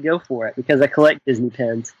probably go for it because I collect Disney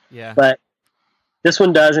pens. Yeah. But this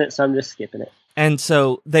one doesn't, so I'm just skipping it. And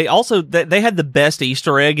so they also they had the best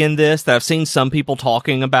Easter egg in this that I've seen some people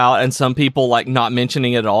talking about and some people like not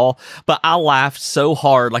mentioning it at all. But I laughed so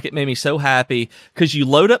hard, like it made me so happy because you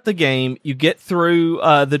load up the game, you get through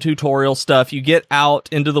the tutorial stuff, you get out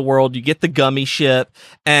into the world, you get the gummy ship,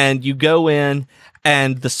 and you go in.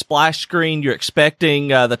 And the splash screen, you're expecting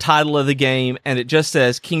the title of the game, and it just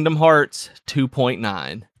says Kingdom Hearts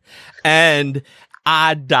 2.9. And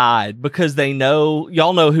I died because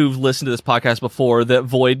y'all know who've listened to this podcast before that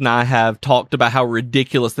Void and I have talked about how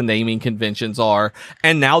ridiculous the naming conventions are.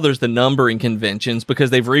 And now there's the numbering conventions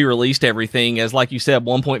because they've re-released everything as, like you said,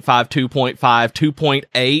 1.5, 2.5,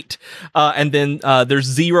 2.8. And then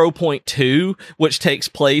there's 0.2, which takes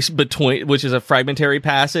place which is a fragmentary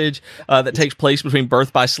passage that takes place between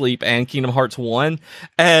Birth by Sleep and Kingdom Hearts 1.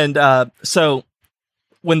 And so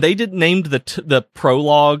when they named the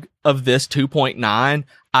prologue of this 2.9,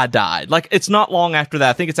 I died. Like, it's not long after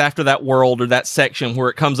that. I think it's after that world or that section where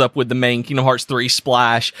it comes up with the main Kingdom Hearts 3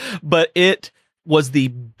 splash. But it was the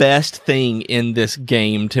best thing in this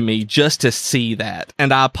game to me just to see that.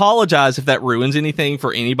 And I apologize if that ruins anything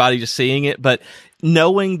for anybody just seeing it, but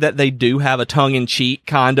knowing that they do have a tongue-in-cheek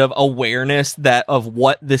kind of awareness of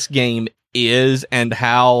what this game is and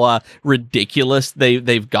how ridiculous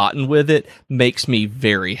they've gotten with it makes me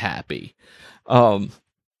very happy.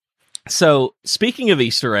 So speaking of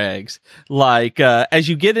Easter eggs, like as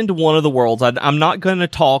you get into one of the worlds, I'm not going to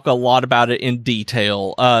talk a lot about it in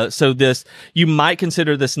detail. So you might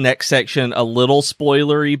consider this next section a little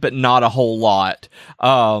spoilery, but not a whole lot.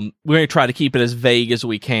 We're going to try to keep it as vague as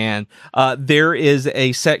we can. There is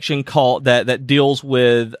a section that deals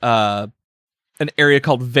with an area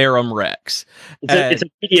called Verum Rex. It's a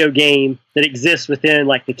video game that exists within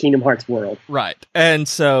like the Kingdom Hearts world. Right. And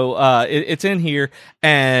so it's in here,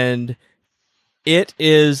 and it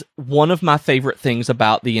is one of my favorite things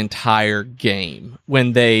about the entire game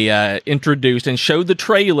when they introduced and showed the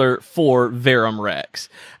trailer for Verum Rex.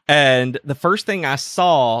 And the first thing I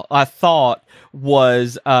thought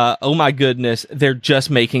was, oh my goodness, they're just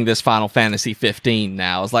making this Final Fantasy 15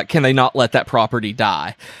 now. It's like, can they not let that property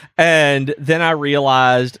die? And then I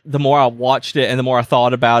realized the more I watched it and the more I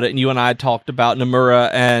thought about it, and you and I talked about Nomura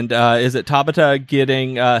and, is it Tabata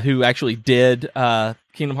getting, who actually did,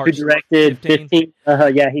 Kingdom Hearts? Who directed 15?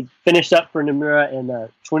 Yeah, he finished up for Nomura in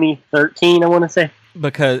 2013, I want to say.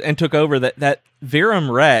 And took over that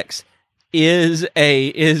Verum Rex is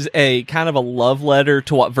a kind of a love letter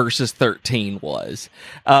to what Versus 13 was,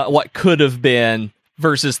 what could have been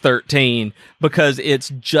Versus 13, because it's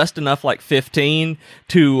just enough like 15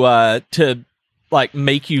 to like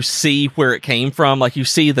make you see where it came from. Like you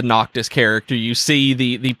see the Noctis character, you see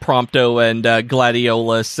the Prompto and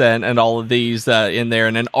Gladiolus and all of these in there,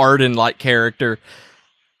 and an Arden like character.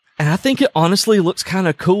 And I think it honestly looks kind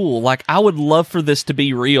of cool. Like, I would love for this to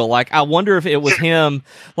be real. Like, I wonder if it was him,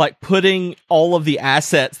 like, putting all of the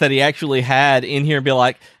assets that he actually had in here and be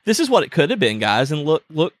like, this is what it could have been, guys. And look,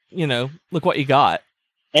 look what you got.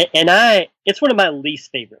 And it's one of my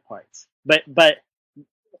least favorite parts. But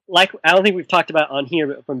like, I don't think we've talked about on here,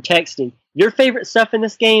 but from texting, your favorite stuff in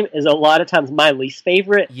this game is a lot of times my least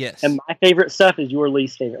favorite. Yes. And my favorite stuff is your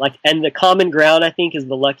least favorite. Like, and the common ground, I think, is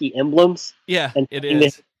the lucky emblems. Yeah, and it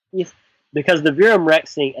is. Because the Verum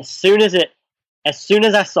Rex thing, as soon as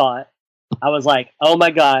I saw it, I was like, oh my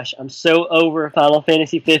gosh, I'm so over Final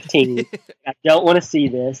Fantasy 15. I don't want to see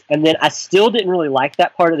this. And then I still didn't really like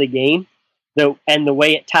that part of the game, though, and the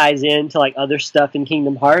way it ties into like other stuff in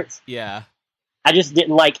Kingdom Hearts. Yeah. I just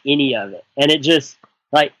didn't like any of it. And it just,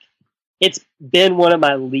 like, it's been one of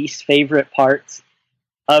my least favorite parts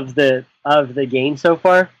of the game so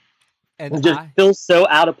far. And it just feels so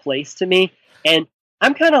out of place to me. And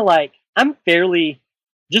I'm kind of like, I'm fairly,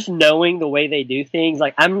 just knowing the way they do things,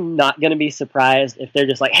 like, I'm not going to be surprised if they're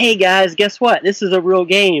just like, hey guys, guess what? This is a real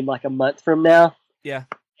game, like a month from now. Yeah.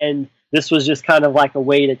 And this was just kind of like a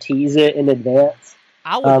way to tease it in advance.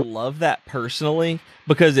 I would love that personally,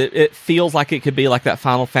 because it feels like it could be like that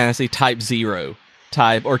Final Fantasy Type 0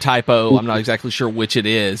 type or Type O. I'm not exactly sure which it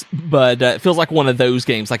is, but it feels like one of those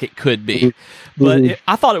games, like it could be. But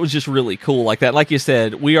I thought it was just really cool like that. Like you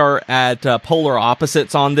said, we are at polar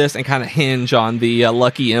opposites on this and kind of hinge on the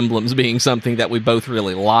lucky emblems being something that we both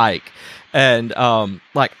really like. And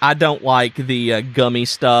like, I don't like the gummy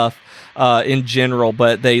stuff in general,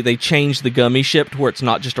 but they changed the gummy ship to where it's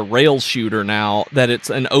not just a rail shooter now, that it's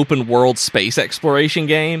an open world space exploration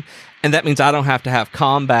game. and that means I don't have to have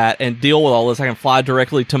combat and deal with all this. I can fly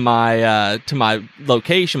directly to my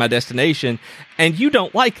location, my destination, and you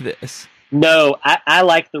don't like this. No, I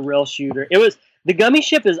like the rail shooter. The gummy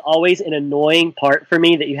ship is always an annoying part for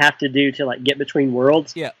me that you have to do to like get between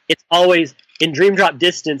worlds. Yeah. It's always in Dream Drop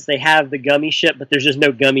Distance they have the gummy ship, but there's just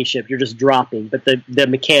no gummy ship. You're just dropping, but the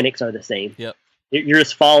mechanics are the same. Yep. You're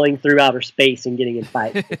just falling through outer space and getting in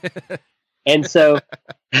fights. And so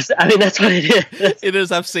I mean that's what it is. It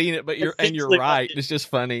is. I've seen it, but you're right. It's just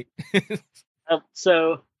funny.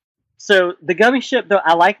 So the gummy ship though,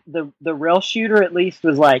 I like the rail shooter at least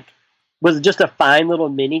was just a fine little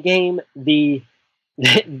mini game. The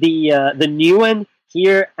new one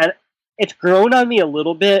here, and it's grown on me a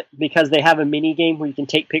little bit because they have a mini game where you can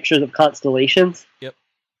take pictures of constellations. Yep.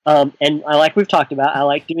 And we've talked about, I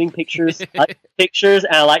like doing pictures, and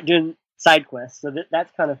I like doing side quests. So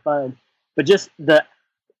that's kind of fun. But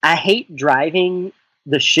I hate driving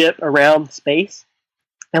the ship around space.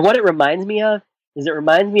 And what it reminds me of is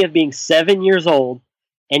being 7 years old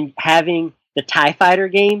and having the TIE Fighter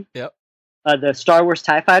game. Yep. The Star Wars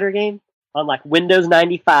TIE Fighter game on like Windows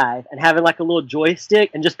 95 and having like a little joystick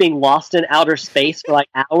and just being lost in outer space for like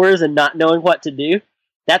hours and not knowing what to do.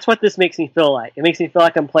 That's what this makes me feel like. It makes me feel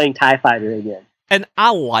like I'm playing TIE Fighter again. And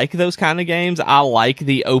I like those kind of games. I like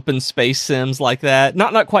the open space sims like that.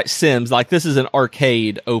 Not quite sims. Like this is an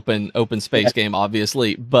arcade open space game,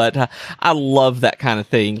 obviously. But I love that kind of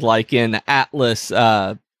thing. Like in Atlas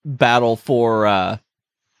Battle for...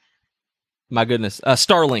 my goodness,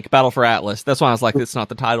 Starlink, Battle for Atlas. That's why I was like, it's not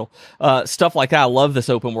the title. Stuff like that. I love this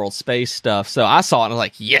open world space stuff. So I saw it and I was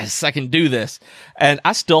like, yes, I can do this. And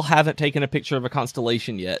I still haven't taken a picture of a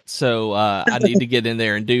constellation yet. So I need to get in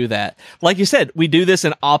there and do that. Like you said, we do this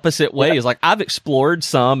in opposite ways. Like I've explored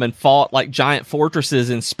some and fought like giant fortresses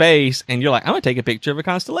in space. And you're like, I'm going to take a picture of a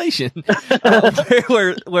constellation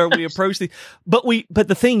where we approach the, but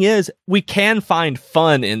the thing is, we can find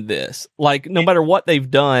fun in this. Like no matter what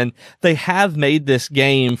they've done, they have made this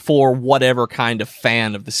game for whatever kind of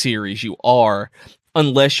fan of the series you are,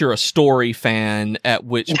 unless you're a story fan, at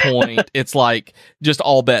which point it's like just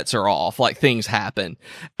all bets are off, like things happen.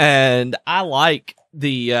 And I like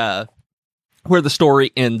the where the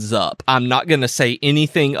story ends up. I'm not going to say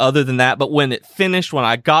anything other than that, but when it finished, when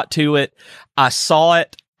I got to it, I saw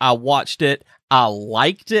it, I watched it, I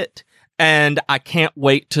liked it. And I can't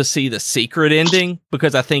wait to see the secret ending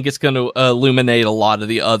because I think it's going to illuminate a lot of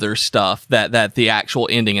the other stuff that the actual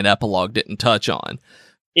ending and epilogue didn't touch on.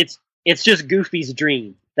 It's just Goofy's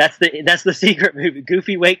dream. That's the secret movie.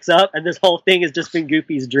 Goofy wakes up and this whole thing has just been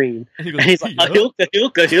Goofy's dream. And he's like,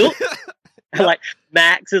 Kahilka. And like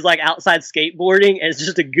Max is like outside skateboarding and it's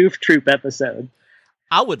just a Goof Troop episode.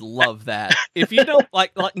 I would love that. If you don't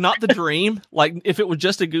like not the dream, like if it was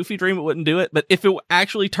just a Goofy dream, it wouldn't do it. But if it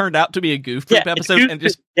actually turned out to be a Goof Troop episode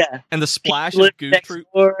and the splash of Goof Troop,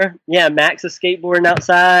 Max is skateboarding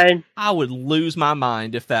outside. I would lose my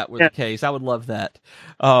mind if that were the case. I would love that.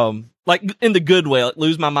 Like in the good way, like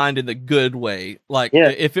lose my mind in the good way. Like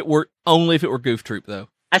if it were Goof Troop though.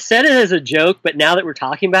 I said it as a joke, but now that we're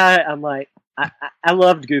talking about it, I'm like, I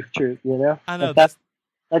loved Goof Troop. You know, I know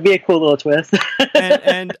that'd be a cool little twist.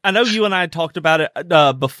 and I know you and I talked about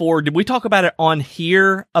it before. Did we talk about it on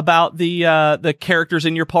here about the characters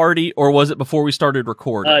in your party, or was it before we started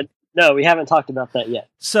recording? No, we haven't talked about that yet.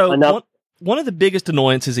 So one of the biggest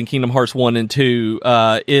annoyances in Kingdom Hearts 1 and 2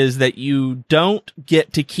 is that you don't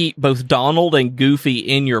get to keep both Donald and Goofy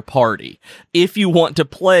in your party. If you want to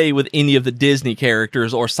play with any of the Disney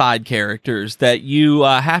characters or side characters, that you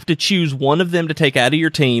have to choose one of them to take out of your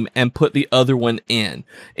team and put the other one in.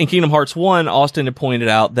 In Kingdom Hearts 1, Austin had pointed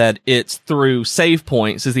out that it's through save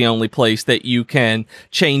points is the only place that you can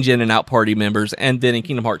change in and out party members. And then in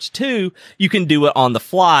Kingdom Hearts 2, you can do it on the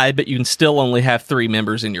fly, but you can still only have 3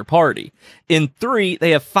 members in your party. In 3,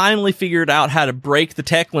 they have finally figured out how to break the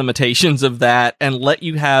tech limitations of that and let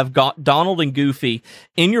you have Donald and Goofy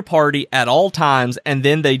in your party at all times, and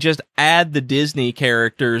then they just add the Disney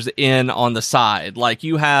characters in on the side. Like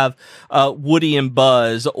you have Woody and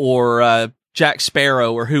Buzz or Jack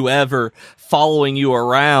Sparrow or whoever following you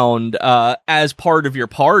around as part of your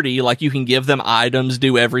party. Like you can give them items,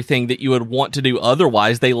 do everything that you would want to do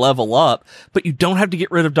otherwise. They level up, but you don't have to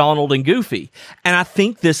get rid of Donald and Goofy. And I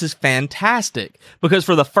think this is fantastic because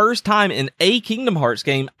for the first time in a Kingdom Hearts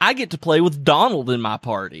game, I get to play with Donald in my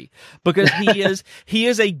party because he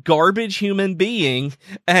is a garbage human being.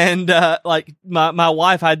 And like my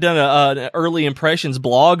wife, I'd done an early impressions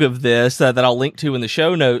blog of this that I'll link to in the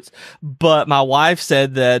show notes. But my wife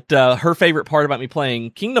said that her favorite favorite part about me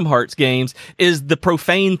playing Kingdom Hearts games is the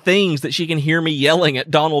profane things that she can hear me yelling at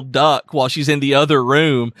Donald Duck while she's in the other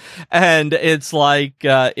room. And it's like,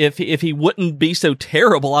 if he wouldn't be so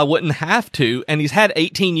terrible, I wouldn't have to. And he's had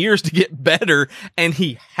 18 years to get better, and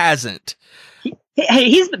he hasn't. Hey,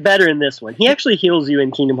 he's better in this one. He actually heals you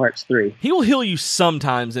in Kingdom Hearts 3. He will heal you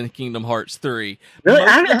sometimes in Kingdom Hearts 3. Really? I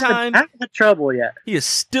haven't had trouble yet. He is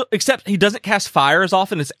still, except he doesn't cast fire as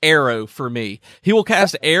often as Arrow for me. He will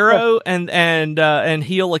cast Arrow and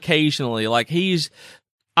heal occasionally. Like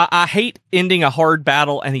I hate ending a hard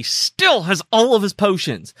battle and he still has all of his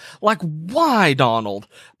potions. Like, why, Donald?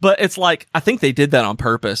 But it's like, I think they did that on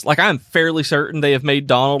purpose. Like, I'm fairly certain they have made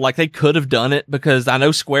Donald, like, they could have done it because I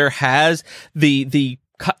know Square has the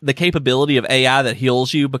capability of AI that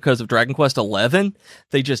heals you because of Dragon Quest XI.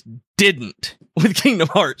 They just didn't with Kingdom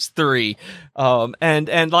Hearts 3. But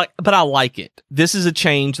I like it. This is a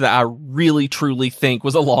change that I really truly think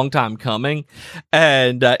was a long time coming.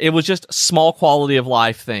 And it was just a small quality of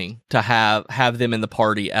life thing to have them in the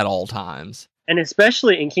party at all times. And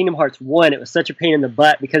especially in Kingdom Hearts 1, it was such a pain in the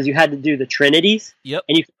butt because you had to do the Trinities. Yep.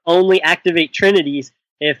 And you could only activate Trinities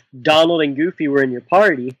if Donald and Goofy were in your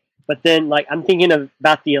party. But then, like, I'm thinking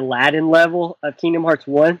about the Aladdin level of Kingdom Hearts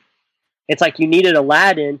 1. It's like you needed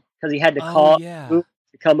Aladdin because he had to call Goofy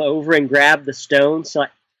to come over and grab the stones, so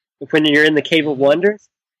like, when you're in the Cave of Wonders.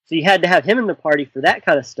 So you had to have him in the party for that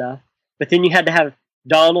kind of stuff. But then you had to have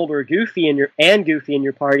Donald or Goofy in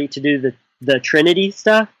your party to do the Trinity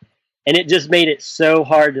stuff. And it just made it so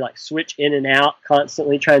hard to like switch in and out,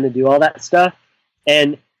 constantly trying to do all that stuff.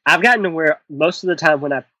 And I've gotten to where most of the time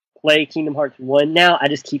when I play Kingdom Hearts 1 now, I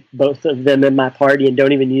just keep both of them in my party and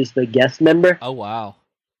don't even use the guest member. Oh, wow.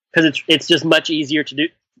 Because it's just much easier to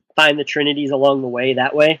find the Trinities along the way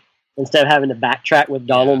that way, instead of having to backtrack with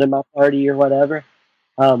Donald in my party or whatever.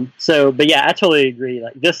 But yeah, I totally agree.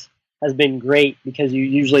 Like, this has been great because you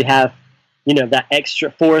usually have, that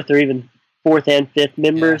extra fourth or even fourth and fifth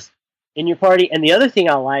members in your party. And the other thing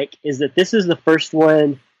I like is that this is the first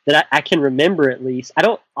one that I can remember, at least. I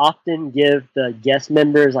don't often give the guest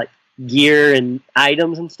members like gear and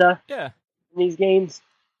items and stuff in these games,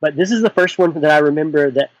 but this is the first one that I remember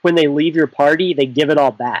that when they leave your party, they give it all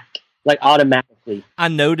back, like automatically. I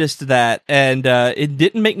noticed that, and it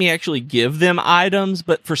didn't make me actually give them items,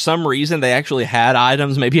 but for some reason they actually had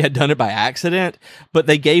items. Maybe I'd done it by accident, but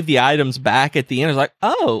they gave the items back at the end. I was like,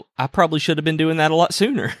 oh, I probably should have been doing that a lot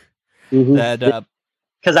sooner. Mm-hmm.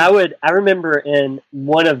 Because I remember in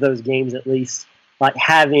one of those games, at least, like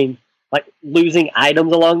losing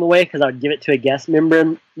items along the way because I would give it to a guest member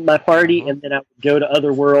in my party, and then I would go to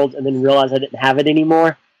other worlds and then realize I didn't have it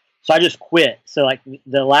anymore. So I just quit. So like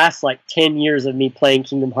the last 10 years of me playing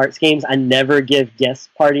Kingdom Hearts games, I never give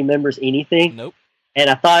guest party members anything. Nope. And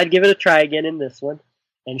I thought I'd give it a try again in this one.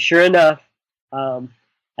 And sure enough, I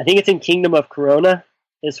think it's in Kingdom of Corona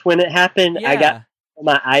is when it happened. Yeah. I got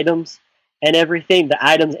my items and everything, the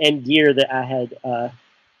items and gear that I had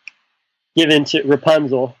given to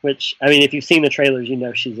Rapunzel, which, I mean, if you've seen the trailers,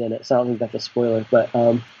 she's in it, so I don't think that's a spoiler. But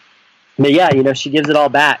yeah, she gives it all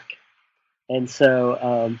back. And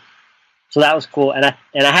so that was cool. And I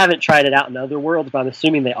haven't tried it out in other worlds, but I'm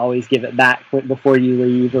assuming they always give it back before you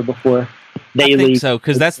leave or before they leave. I think so,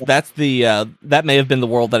 because that's the that may have been the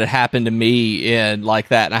world that had happened to me in like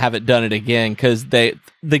that, and I haven't done it again because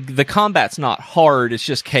the combat's not hard, it's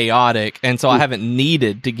just chaotic, and so I haven't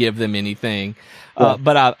needed to give them anything.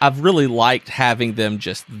 But I've really liked having them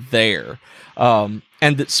just there.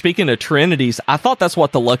 And speaking of Trinities, I thought that's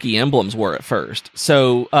what the Lucky Emblems were at first.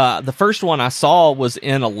 So the first one I saw was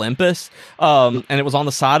in Olympus, and it was on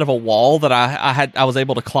the side of a wall that I was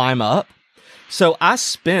able to climb up. So I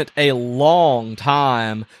spent a long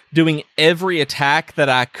time doing every attack that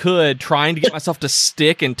I could, trying to get myself to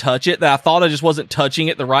stick and touch it, that I thought I just wasn't touching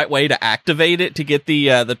it the right way to activate it to get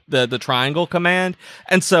the triangle command.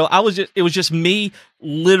 And so it was just me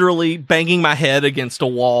literally banging my head against a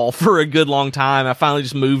wall for a good long time. I finally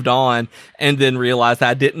just moved on and then realized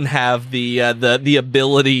I didn't have the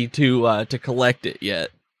ability to collect it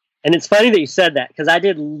yet. And it's funny that you said that, because I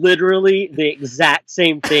did literally the exact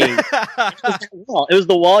same thing. It was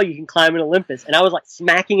the wall you can climb in Olympus. And I was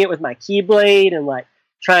smacking it with my Keyblade and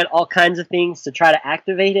trying all kinds of things to try to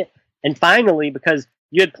activate it. And finally, because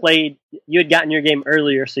you had gotten your game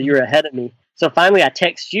earlier, so you were ahead of me. So finally I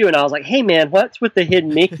text you and I was like, hey man, what's with the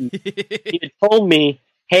hidden Mickey? You had told me,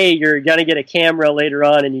 hey, you're going to get a camera later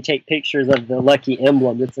on and you take pictures of the Lucky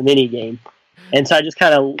Emblem. It's a mini game. And so I just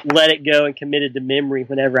kind of let it go and committed to memory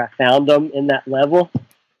whenever I found them in that level.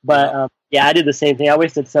 But yeah, I did the same thing. I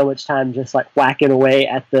wasted so much time just whacking away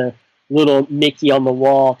at the little Mickey on the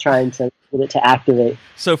wall trying to get it to activate.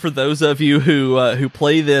 So for those of you who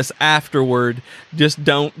play this afterward, just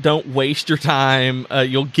don't waste your time.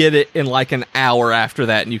 You'll get it in like an hour after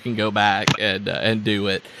that, and you can go back and do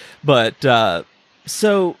it. But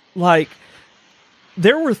so like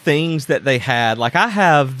there were things that they had. Like I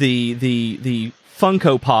have the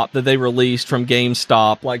Funko Pop that they released from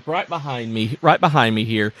GameStop, like right behind me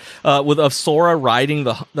here, of Sora riding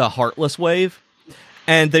the Heartless Wave.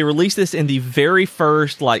 And they released this in the very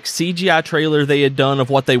first like CGI trailer they had done of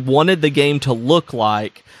what they wanted the game to look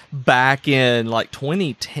like back in like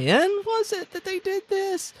 2010. Was it that they did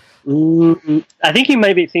this? I think you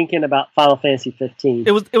may be thinking about Final Fantasy 15.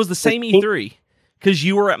 It was the same E3 because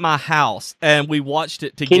you were at my house and we watched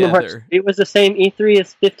it together. It was the same E3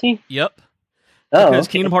 as 15? Yep. Oh, because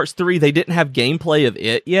okay. Kingdom Hearts 3, they didn't have gameplay of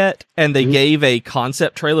it yet, and they gave a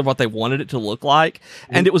concept trailer of what they wanted it to look like,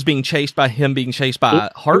 and it was being chased by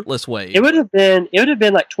Heartless Wave. It would have been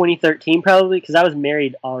like 2013 probably, because I was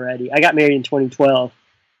married already. I got married in 2012,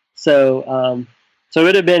 so it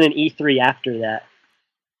would have been an E3 after that.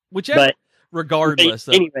 Regardless,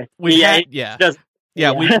 anyway,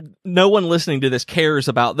 no one listening to this cares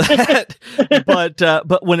about that.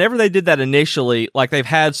 but whenever they did that initially, like they've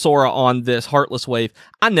had Sora on this Heartless Wave,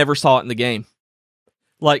 I never saw it in the game.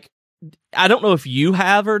 Like, I don't know if you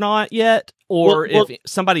have or not yet, or if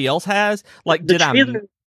somebody else has. Like, the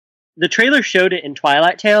trailer showed it in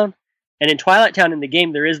Twilight Town, and in Twilight Town in the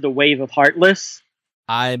game there is the Wave of Heartless.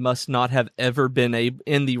 I must not have ever been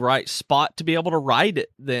in the right spot to be able to ride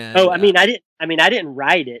it. Then, I didn't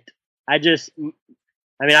ride it.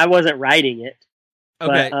 I wasn't riding it.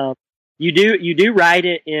 Okay. But you do ride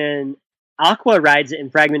it in Aqua rides it in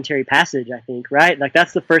Fragmentary Passage, I think, right? Like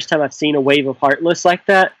that's the first time I've seen a Wave of Heartless like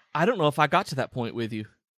that. I don't know if I got to that point with you.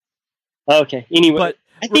 Okay. Anyway, but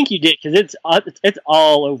I think you did because it's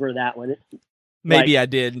all over that one. Maybe I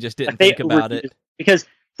did and just didn't think about it. Because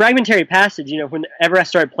Fragmentary Passage, whenever I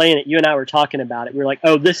started playing it, you and I were talking about it. We were like,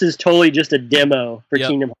 "Oh, this is totally just a demo for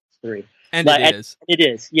Kingdom Hearts 3." And it is. It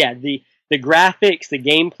is. Yeah, the graphics, the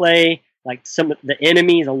gameplay, like some of the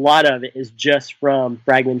enemies, a lot of it is just from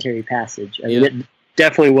Fragmentary Passage. I mean, it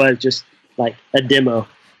definitely was just like a demo.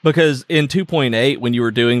 Because in 2.8, when you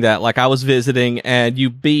were doing that, like I was visiting and you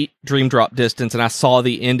beat Dream Drop Distance and I saw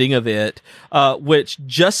the ending of it, which,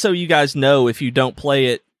 just so you guys know, if you don't play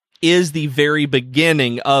it, is the very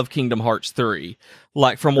beginning of Kingdom Hearts 3.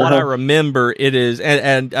 Like, from what I remember, it is,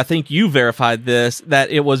 and I think you verified this,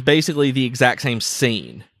 that it was basically the exact same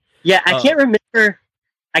scene. Yeah, I can't remember.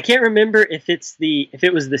 I can't remember if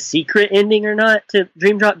it was the secret ending or not to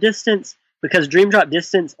Dream Drop Distance, because Dream Drop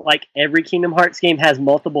Distance, like every Kingdom Hearts game, has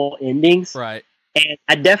multiple endings. Right. And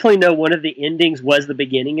I definitely know one of the endings was the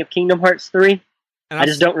beginning of Kingdom Hearts 3. And I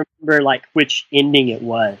just don't remember like which ending it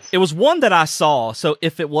was. It was one that I saw. So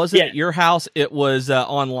if it wasn't at your house, it was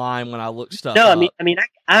online when I looked stuff up.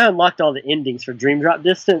 I unlocked all the endings for Dream Drop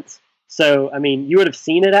Distance. So, I mean, you would have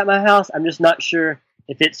seen it at my house. I'm just not sure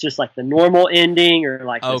if it's just like the normal ending or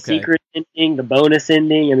like the secret ending, the bonus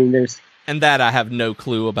ending. I mean, there's... And that I have no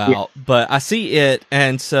clue about, but I see it,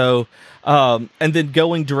 and so, and then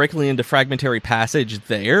going directly into Fragmentary Passage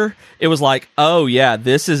there, it was like, oh yeah,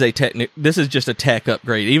 this is just a tech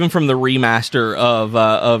upgrade. Even from the remaster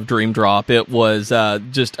of Dream Drop, it was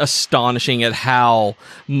just astonishing at how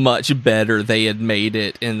much better they had made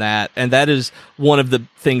it in that. And that is one of the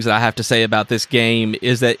things that I have to say about this game,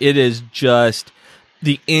 is that it is just,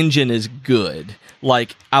 the engine is good.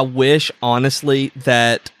 Like, I wish, honestly,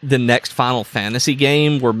 that the next Final Fantasy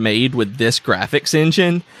game were made with this graphics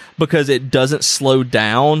engine, because it doesn't slow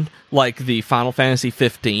down like the Final Fantasy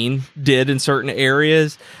 15 did in certain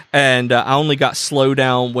areas. And I only got slowed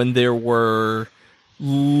down when there were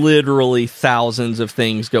literally thousands of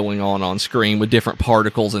things going on screen with different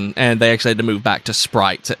particles, and they actually had to move back to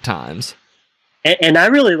sprites at times. And I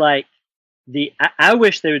really like I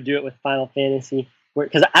wish they would do it with Final Fantasy,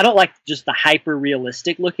 because I don't like just the hyper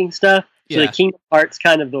realistic looking stuff. So the Kingdom Hearts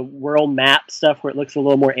kind of the world map stuff where it looks a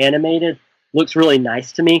little more animated looks really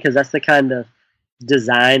nice to me, because that's the kind of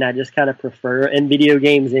design I just kind of prefer in video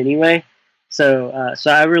games anyway. So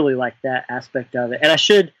I really like that aspect of it.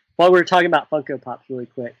 And while we were talking about Funko Pops really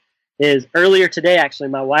quick, is earlier today actually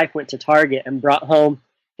my wife went to Target and brought home,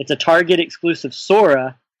 it's a Target exclusive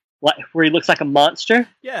Sora, where he looks like a monster,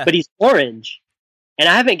 but he's orange. And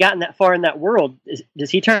I haven't gotten that far in that world. Does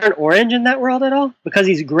he turn orange in that world at all? Because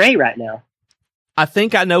he's gray right now. I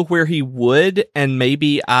think I know where he would, and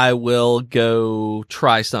maybe I will go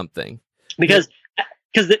try something. Because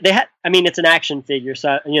they had, I mean, it's an action figure,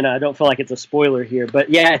 so I don't feel like it's a spoiler here. But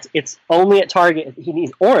yeah, it's only at Target.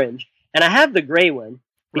 He's orange, and I have the gray one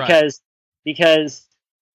because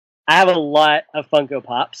I have a lot of Funko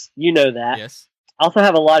Pops. You know that. Yes. I also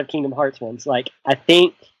have a lot of Kingdom Hearts ones. Like, I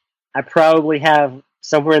think I probably have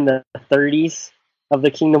somewhere in the 30s of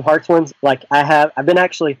the Kingdom Hearts ones. Like,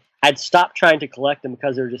 I'd stopped trying to collect them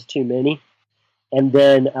because there were just too many. And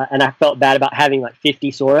then, and I felt bad about having like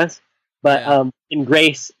 50 Soras. But, and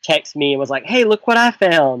Grace texted me and was like, hey, look what I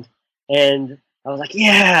found. And I was like,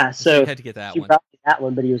 yeah. So you had to get that one. Brought me that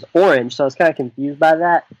one, but he was orange. So I was kind of confused by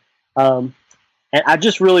that. And I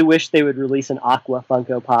just really wish they would release an Aqua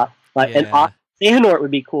Funko Pop. Like, an Xehanort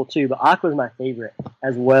would be cool too, but Aqua's my favorite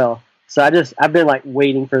as well. So I've been like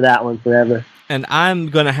waiting for that one forever. And I'm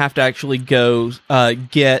going to have to actually go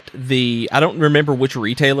get I don't remember which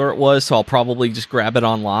retailer it was, so I'll probably just grab it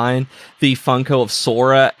online. The Funko of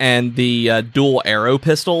Sora and the dual arrow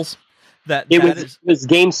pistols. It was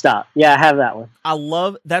GameStop. Yeah, I have that one.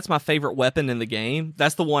 That's my favorite weapon in the game.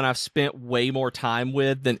 That's the one I've spent way more time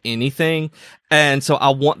with than anything. And so I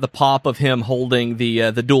want the pop of him holding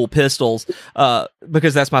the dual pistols,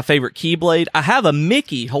 because that's my favorite Keyblade. I have a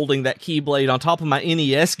Mickey holding that Keyblade on top of my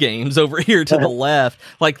NES games over here to the left.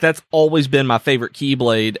 Like, that's always been my favorite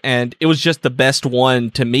Keyblade, and it was just the best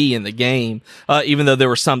one to me in the game, even though there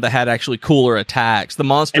were some that had actually cooler attacks. The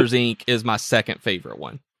Monsters, Inc. is my second favorite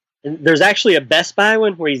one. And there's actually a Best Buy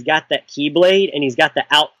one where he's got that Keyblade and he's got the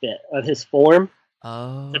outfit of his form.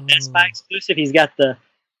 Oh. The Best Buy exclusive. He's got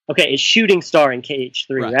it's Shooting Star in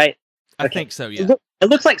KH3, right? I think so, yeah. It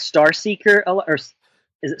looks like Star Seeker, or is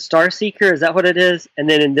it Star Seeker? Is that what it is? And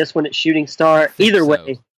then in this one, it's Shooting Star. Either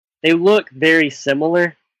way, they look very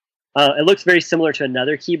similar. It looks very similar to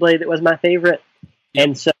another Keyblade that was my favorite. Yep.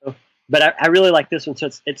 And so... But I really like this one. So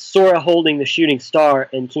it's Sora holding the Shooting Star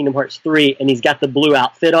in Kingdom Hearts 3, and he's got the blue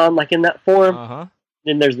outfit on, like in that form. Uh-huh.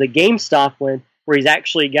 Then there's the GameStop one, where he's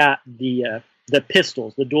actually got the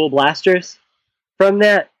pistols, the dual blasters from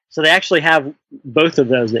that. So they actually have both of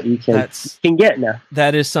those that you can get now.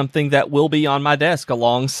 That is something that will be on my desk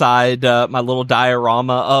alongside my little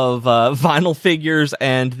diorama of vinyl figures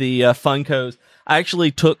and the Funkos. I actually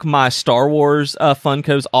took my Star Wars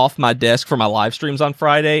Funkos off my desk for my live streams on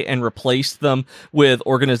Friday and replaced them with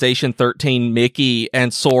Organization 13 Mickey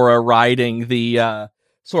and Sora riding the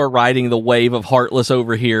wave of Heartless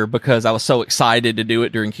over here because I was so excited to do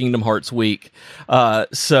it during Kingdom Hearts week.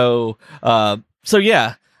 So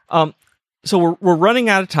yeah. So we're running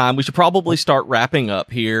out of time. We should probably start wrapping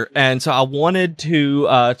up here. And so I wanted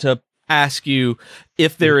to ask you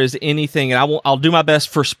if there is anything, and I'll do my best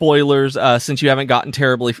for spoilers, since you haven't gotten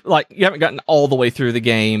all the way through the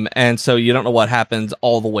game, and so you don't know what happens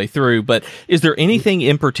all the way through, but is there anything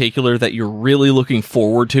in particular that you're really looking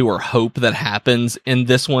forward to or hope that happens in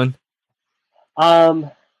this one?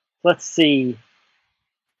 Let's see.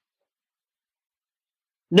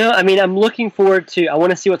 No, I mean, I'm looking forward to, I want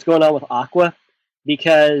to see what's going on with Aqua,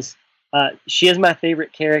 because she is my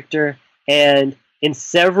favorite character, and in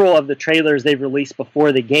several of the trailers they've released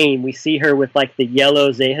before the game, we see her with like the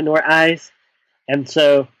yellow Xehanort eyes. And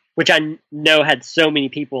so, which I know had so many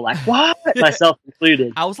people like, what? Myself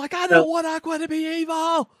included. I was like, I don't want Aqua to be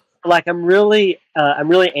evil. Like, I'm really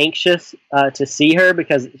anxious to see her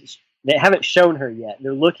because they haven't shown her yet.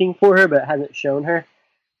 They're looking for her, but it hasn't shown her.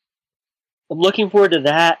 I'm looking forward to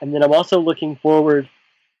that. And then I'm also looking forward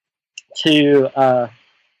to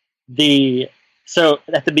So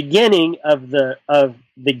at the beginning of the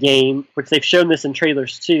game, which they've shown this in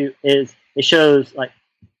trailers too, is it shows like,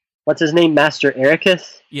 what's his name, Master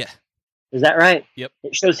Ericus? Yeah. Is that right? Yep.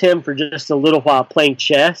 It shows him for just a little while playing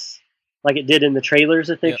chess, like it did in the trailers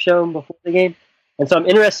that they've shown before the game. And so I'm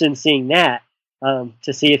interested in seeing that,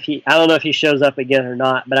 to see if I don't know if he shows up again or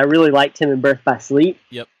not, but I really liked him in Birth by Sleep.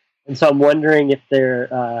 Yep. And so I'm wondering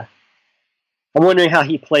I'm wondering how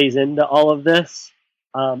he plays into all of this.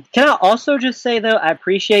 Can I also just say, though, I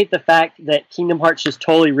appreciate the fact that Kingdom Hearts just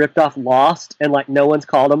totally ripped off Lost, and like no one's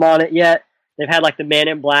called them on it yet. They've had like the Man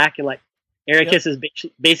in Black, and like Ericus is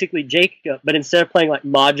basically Jacob, but instead of playing like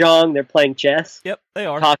Mahjong, they're playing chess. Yep, they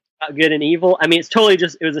are talking about good and evil. I mean, it's totally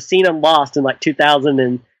it was a scene on Lost in like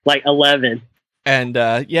 2011. And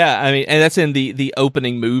I mean, and that's in the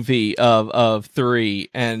opening movie of 3,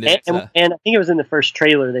 and I think it was in the first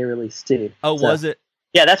trailer they released too. Oh, so, was it?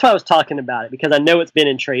 Yeah, that's why I was talking about it, because I know it's been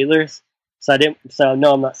in trailers, so I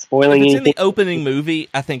know I'm not spoiling anything. It's in the opening movie.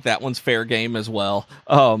 I think that one's fair game as well.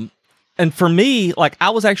 And for me, like, I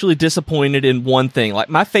was actually disappointed in one thing. Like,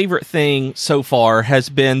 my favorite thing so far has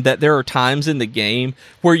been that there are times in the game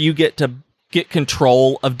where you get to get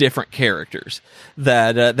control of different characters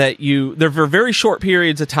that there are very short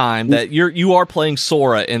periods of time that you are playing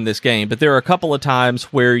Sora in this game, but there are a couple of times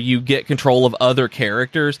where you get control of other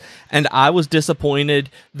characters, and I was disappointed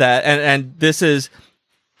that, and this is,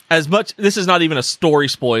 as much, this is not even a story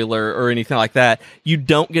spoiler or anything like that, you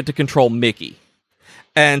don't get to control Mickey.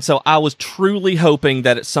 And so I was truly hoping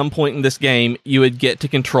that at some point in this game, you would get to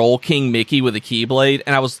control King Mickey with a Keyblade.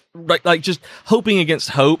 And I was like just hoping against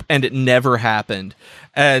hope, and it never happened.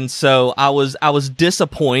 And so I was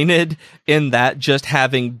disappointed in that, just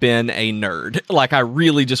having been a nerd. Like, I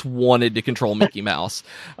really just wanted to control Mickey Mouse.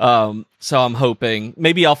 So I'm hoping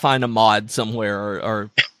maybe I'll find a mod somewhere or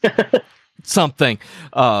something.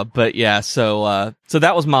 But yeah, so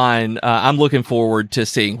that was mine. I'm looking forward to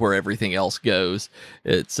seeing where everything else goes.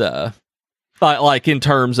 It's like in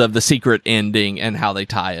terms of the secret ending and how they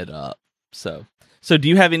tie it up. So do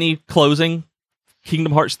you have any closing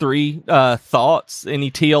Kingdom Hearts 3 thoughts?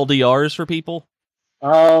 Any TLDRs for people?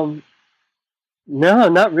 No,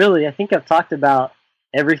 not really. I think I've talked about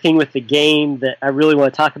everything with the game that I really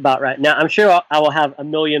want to talk about right now. I'm sure I will have a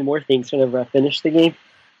million more things whenever I finish the game.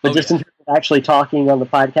 But just in terms of actually talking on the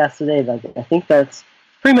podcast today, I think that's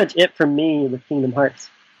pretty much it from me with Kingdom Hearts.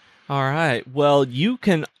 All right. Well, you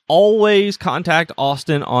can always contact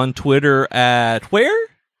Austin on Twitter at where?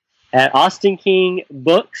 At Austin King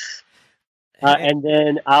Books. And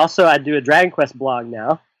then I do a Dragon Quest blog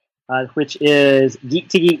now, which is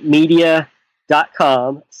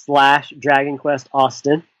geek2geekmedia.com/Dragon Quest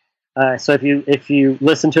Austin. So if you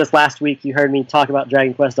listened to us last week, you heard me talk about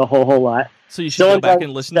Dragon Quest a whole lot. So you should go back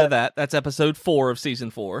and listen to that. That's episode 4 of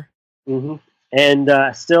season 4. Mm-hmm.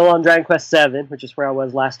 And still on Dragon Quest 7, which is where I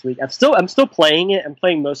was last week. I'm still playing it. I'm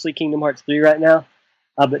playing mostly Kingdom Hearts 3 right now,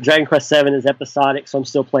 but Dragon Quest 7 is episodic, so I'm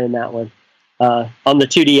still playing that one on the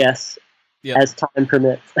 2DS as time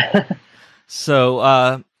permits.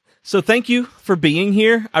 So thank you for being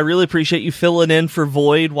here. I really appreciate you filling in for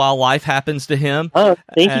Void while life happens to him. Oh,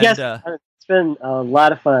 thank you guys. It's been a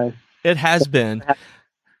lot of fun. It has been.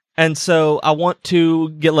 And so I want to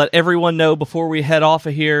let everyone know before we head off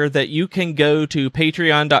of here that you can go to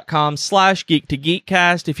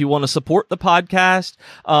patreon.com/geek2geekcast if you want to support the podcast.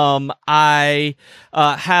 I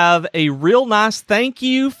have a real nice thank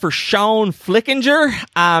you for Sean Flickinger.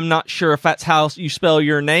 I'm not sure if that's how you spell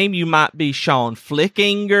your name. You might be Sean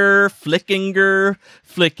Flickinger,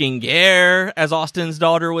 as Austin's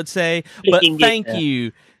daughter would say. But thank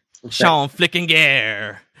you, Sean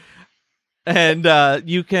Flickinger. And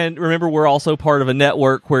you can remember we're also part of a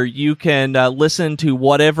network where you can listen to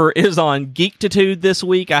whatever is on Geektitude this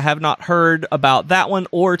week. I have not heard about that one,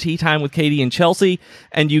 or Tea Time with Katie and Chelsea.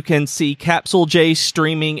 And you can see Capsule J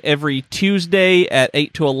streaming every Tuesday at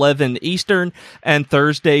 8 to 11 Eastern, and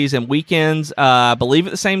Thursdays and weekends, I believe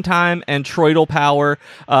at the same time, and Troidal Power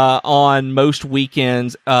on most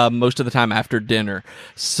weekends, most of the time after dinner.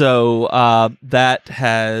 So that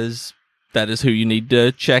is who you need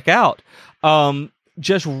to check out.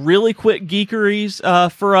 Just really quick geekeries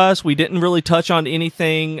for us. We didn't really touch on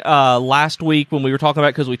anything last week when we were talking about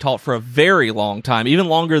it, because we talked for a very long time, even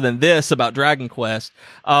longer than this, about Dragon Quest.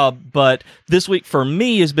 But this week for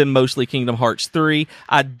me has been mostly Kingdom Hearts 3.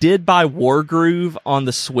 I did buy Wargroove on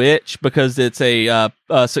the Switch because it's a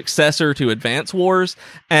successor to Advance Wars,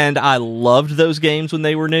 and I loved those games when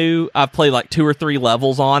they were new. I've played like 2 or 3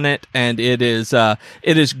 levels on it, and it is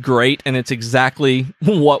great, and it's exactly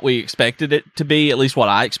what we expected it to be, at least what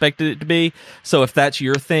I expected it to be. So if that's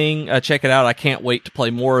your thing, check it out. I can't wait to play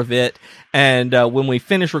more of it. And when we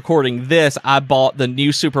finish recording this, I bought the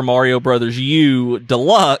new Super Mario Bros. U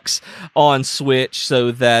Deluxe on Switch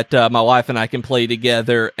so that my wife and I can play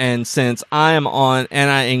together. And since I am on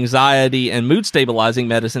anti-anxiety and mood stabilizing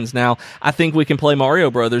medicines now, I think we can play Mario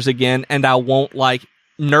Brothers again, and I won't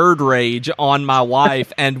nerd rage on my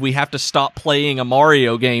wife and we have to stop playing a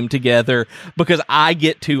Mario game together because I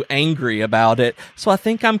get too angry about it. So I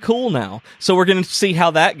think I'm cool now. So we're going to see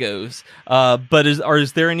how that goes. But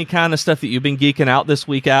is there any kind of stuff that you've been geeking out this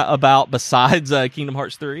week about besides Kingdom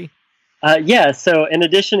Hearts 3? Yeah, so in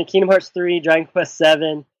addition to Kingdom Hearts 3, Dragon Quest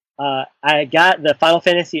 7, I got the Final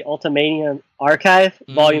Fantasy Ultimanium Archive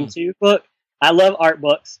Volume 2 book. I love art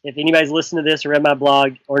books. If anybody's listened to this or read my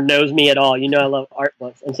blog or knows me at all, you know I love art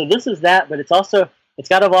books. And so this is that, but it's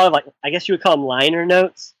got a lot of, I guess you would call them liner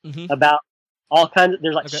notes about all kinds of,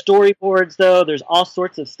 there's storyboards though, there's all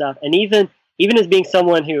sorts of stuff. And even as being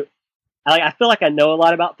someone who, I feel like I know a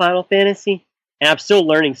lot about Final Fantasy, and I'm still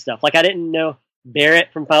learning stuff. Like, I didn't know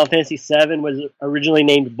Barrett from Final Fantasy VII was originally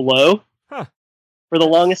named Blow for the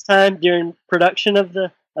longest time during production of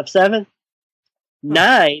 7.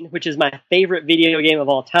 9, which is my favorite video game of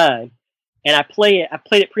all time, and I played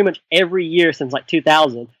it pretty much every year since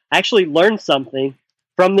 2000. I actually learned something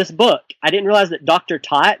from this book. I didn't realize that Dr.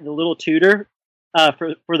 Tot, the little tutor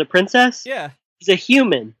for the princess, is a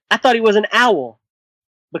human. I thought he was an owl.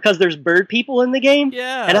 because there's bird people in the game.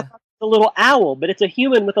 Yeah. And I thought it was a little owl, but it's a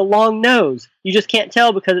human with a long nose. You just can't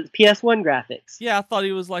tell because it's PS1 graphics. Yeah, I thought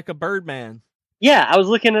he was like a bird man. Yeah, I was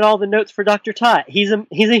looking at all the notes for Dr. Tot. He's a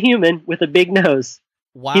human with a big nose.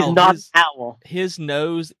 Wow. He's not an owl. His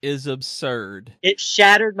nose is absurd. It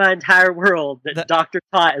shattered my entire world that Dr.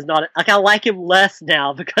 Tot is not... I like him less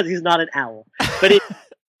now because he's not an owl. But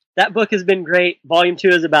that book has been great. Volume 2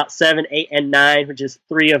 is about 7, 8, and 9, which is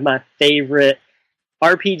 3 of my favorite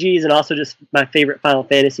RPGs and also just my favorite Final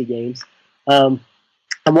Fantasy games. I'm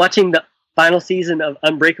watching the final season of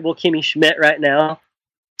Unbreakable Kimmy Schmidt right now.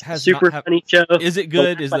 Funny show. Is it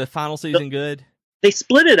good? Is the final season good? They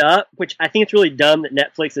split it up, which I think it's really dumb that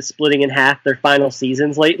Netflix is splitting in half their final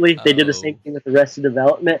seasons lately. They did the same thing with Arrested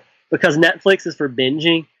Development because Netflix is for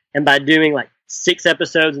binging, and by doing like 6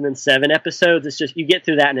 episodes and then 7 episodes, it's just you get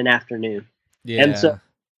through that in an afternoon. Yeah. And so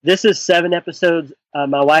this is 7 episodes.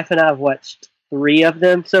 My wife and I have watched 3 of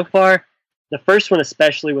them so far. The first one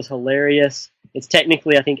especially was hilarious. It's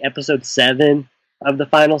technically, I think, episode 7 of the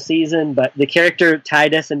final season, but the character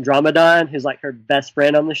Titus Andromedon, who's like her best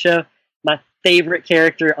friend on the show, my favorite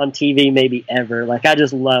character on TV maybe ever. Like, I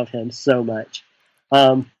just love him so much.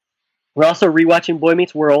 We're also rewatching Boy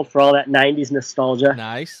Meets World for all that 90s nostalgia.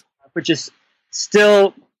 Nice. Which is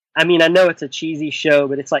still, I mean, I know it's a cheesy show,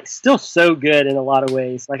 but it's like still so good in a lot of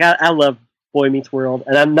ways. Like, I love Boy Meets World,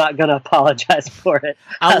 and I'm not gonna apologize for it.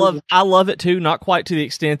 I love it too, not quite to the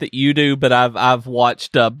extent that you do, but I've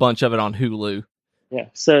watched a bunch of it on Hulu. Yeah,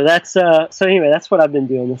 so that's anyway, that's what I've been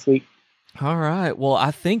doing this week. All right. Well,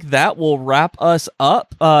 I think that will wrap us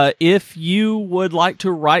up. If you would like to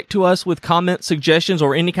write to us with comments, suggestions,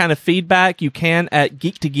 or any kind of feedback, you can at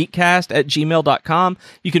geek2geekcast@gmail.com.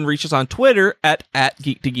 You can reach us on Twitter at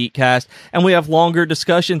geek2geekcast. And we have longer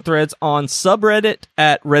discussion threads on subreddit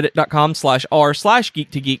at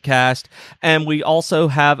reddit.com/r/geek2geekcast. And we also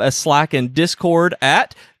have a Slack and Discord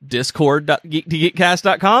at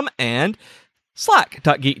discord.geek2geekcast.com and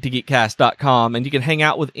slack.geek2geekcast.com, and you can hang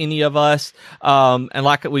out with any of us. And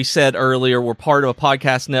like we said earlier, we're part of a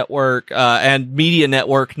podcast network and media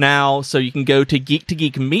network now, so you can go to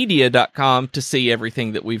geek2geekmedia.com to see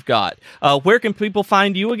everything that we've got. Where can people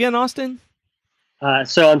find you again, Austin?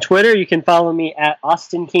 So on Twitter, you can follow me at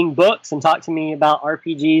Austin King Books and talk to me about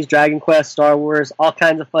RPGs, Dragon Quest, Star Wars, all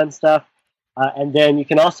kinds of fun stuff. And then you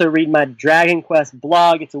can also read my Dragon Quest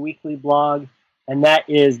blog. It's a weekly blog. And that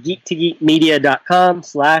is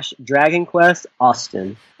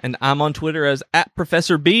geek2geekmedia.com/DragonQuestAustin. And I'm on Twitter as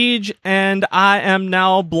 @Professor Beej, and I am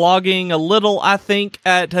now blogging a little, I think,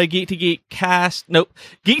 at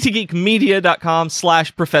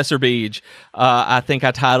geek2geekmedia.com/Professor Beej. I think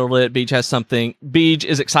I titled it, Beej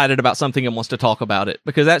is excited about something and wants to talk about it,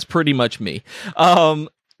 because that's pretty much me.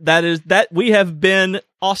 That we have been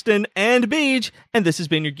Austin and Beej, and this has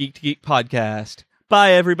been your Geek to Geek podcast.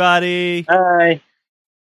 Bye, everybody. Bye.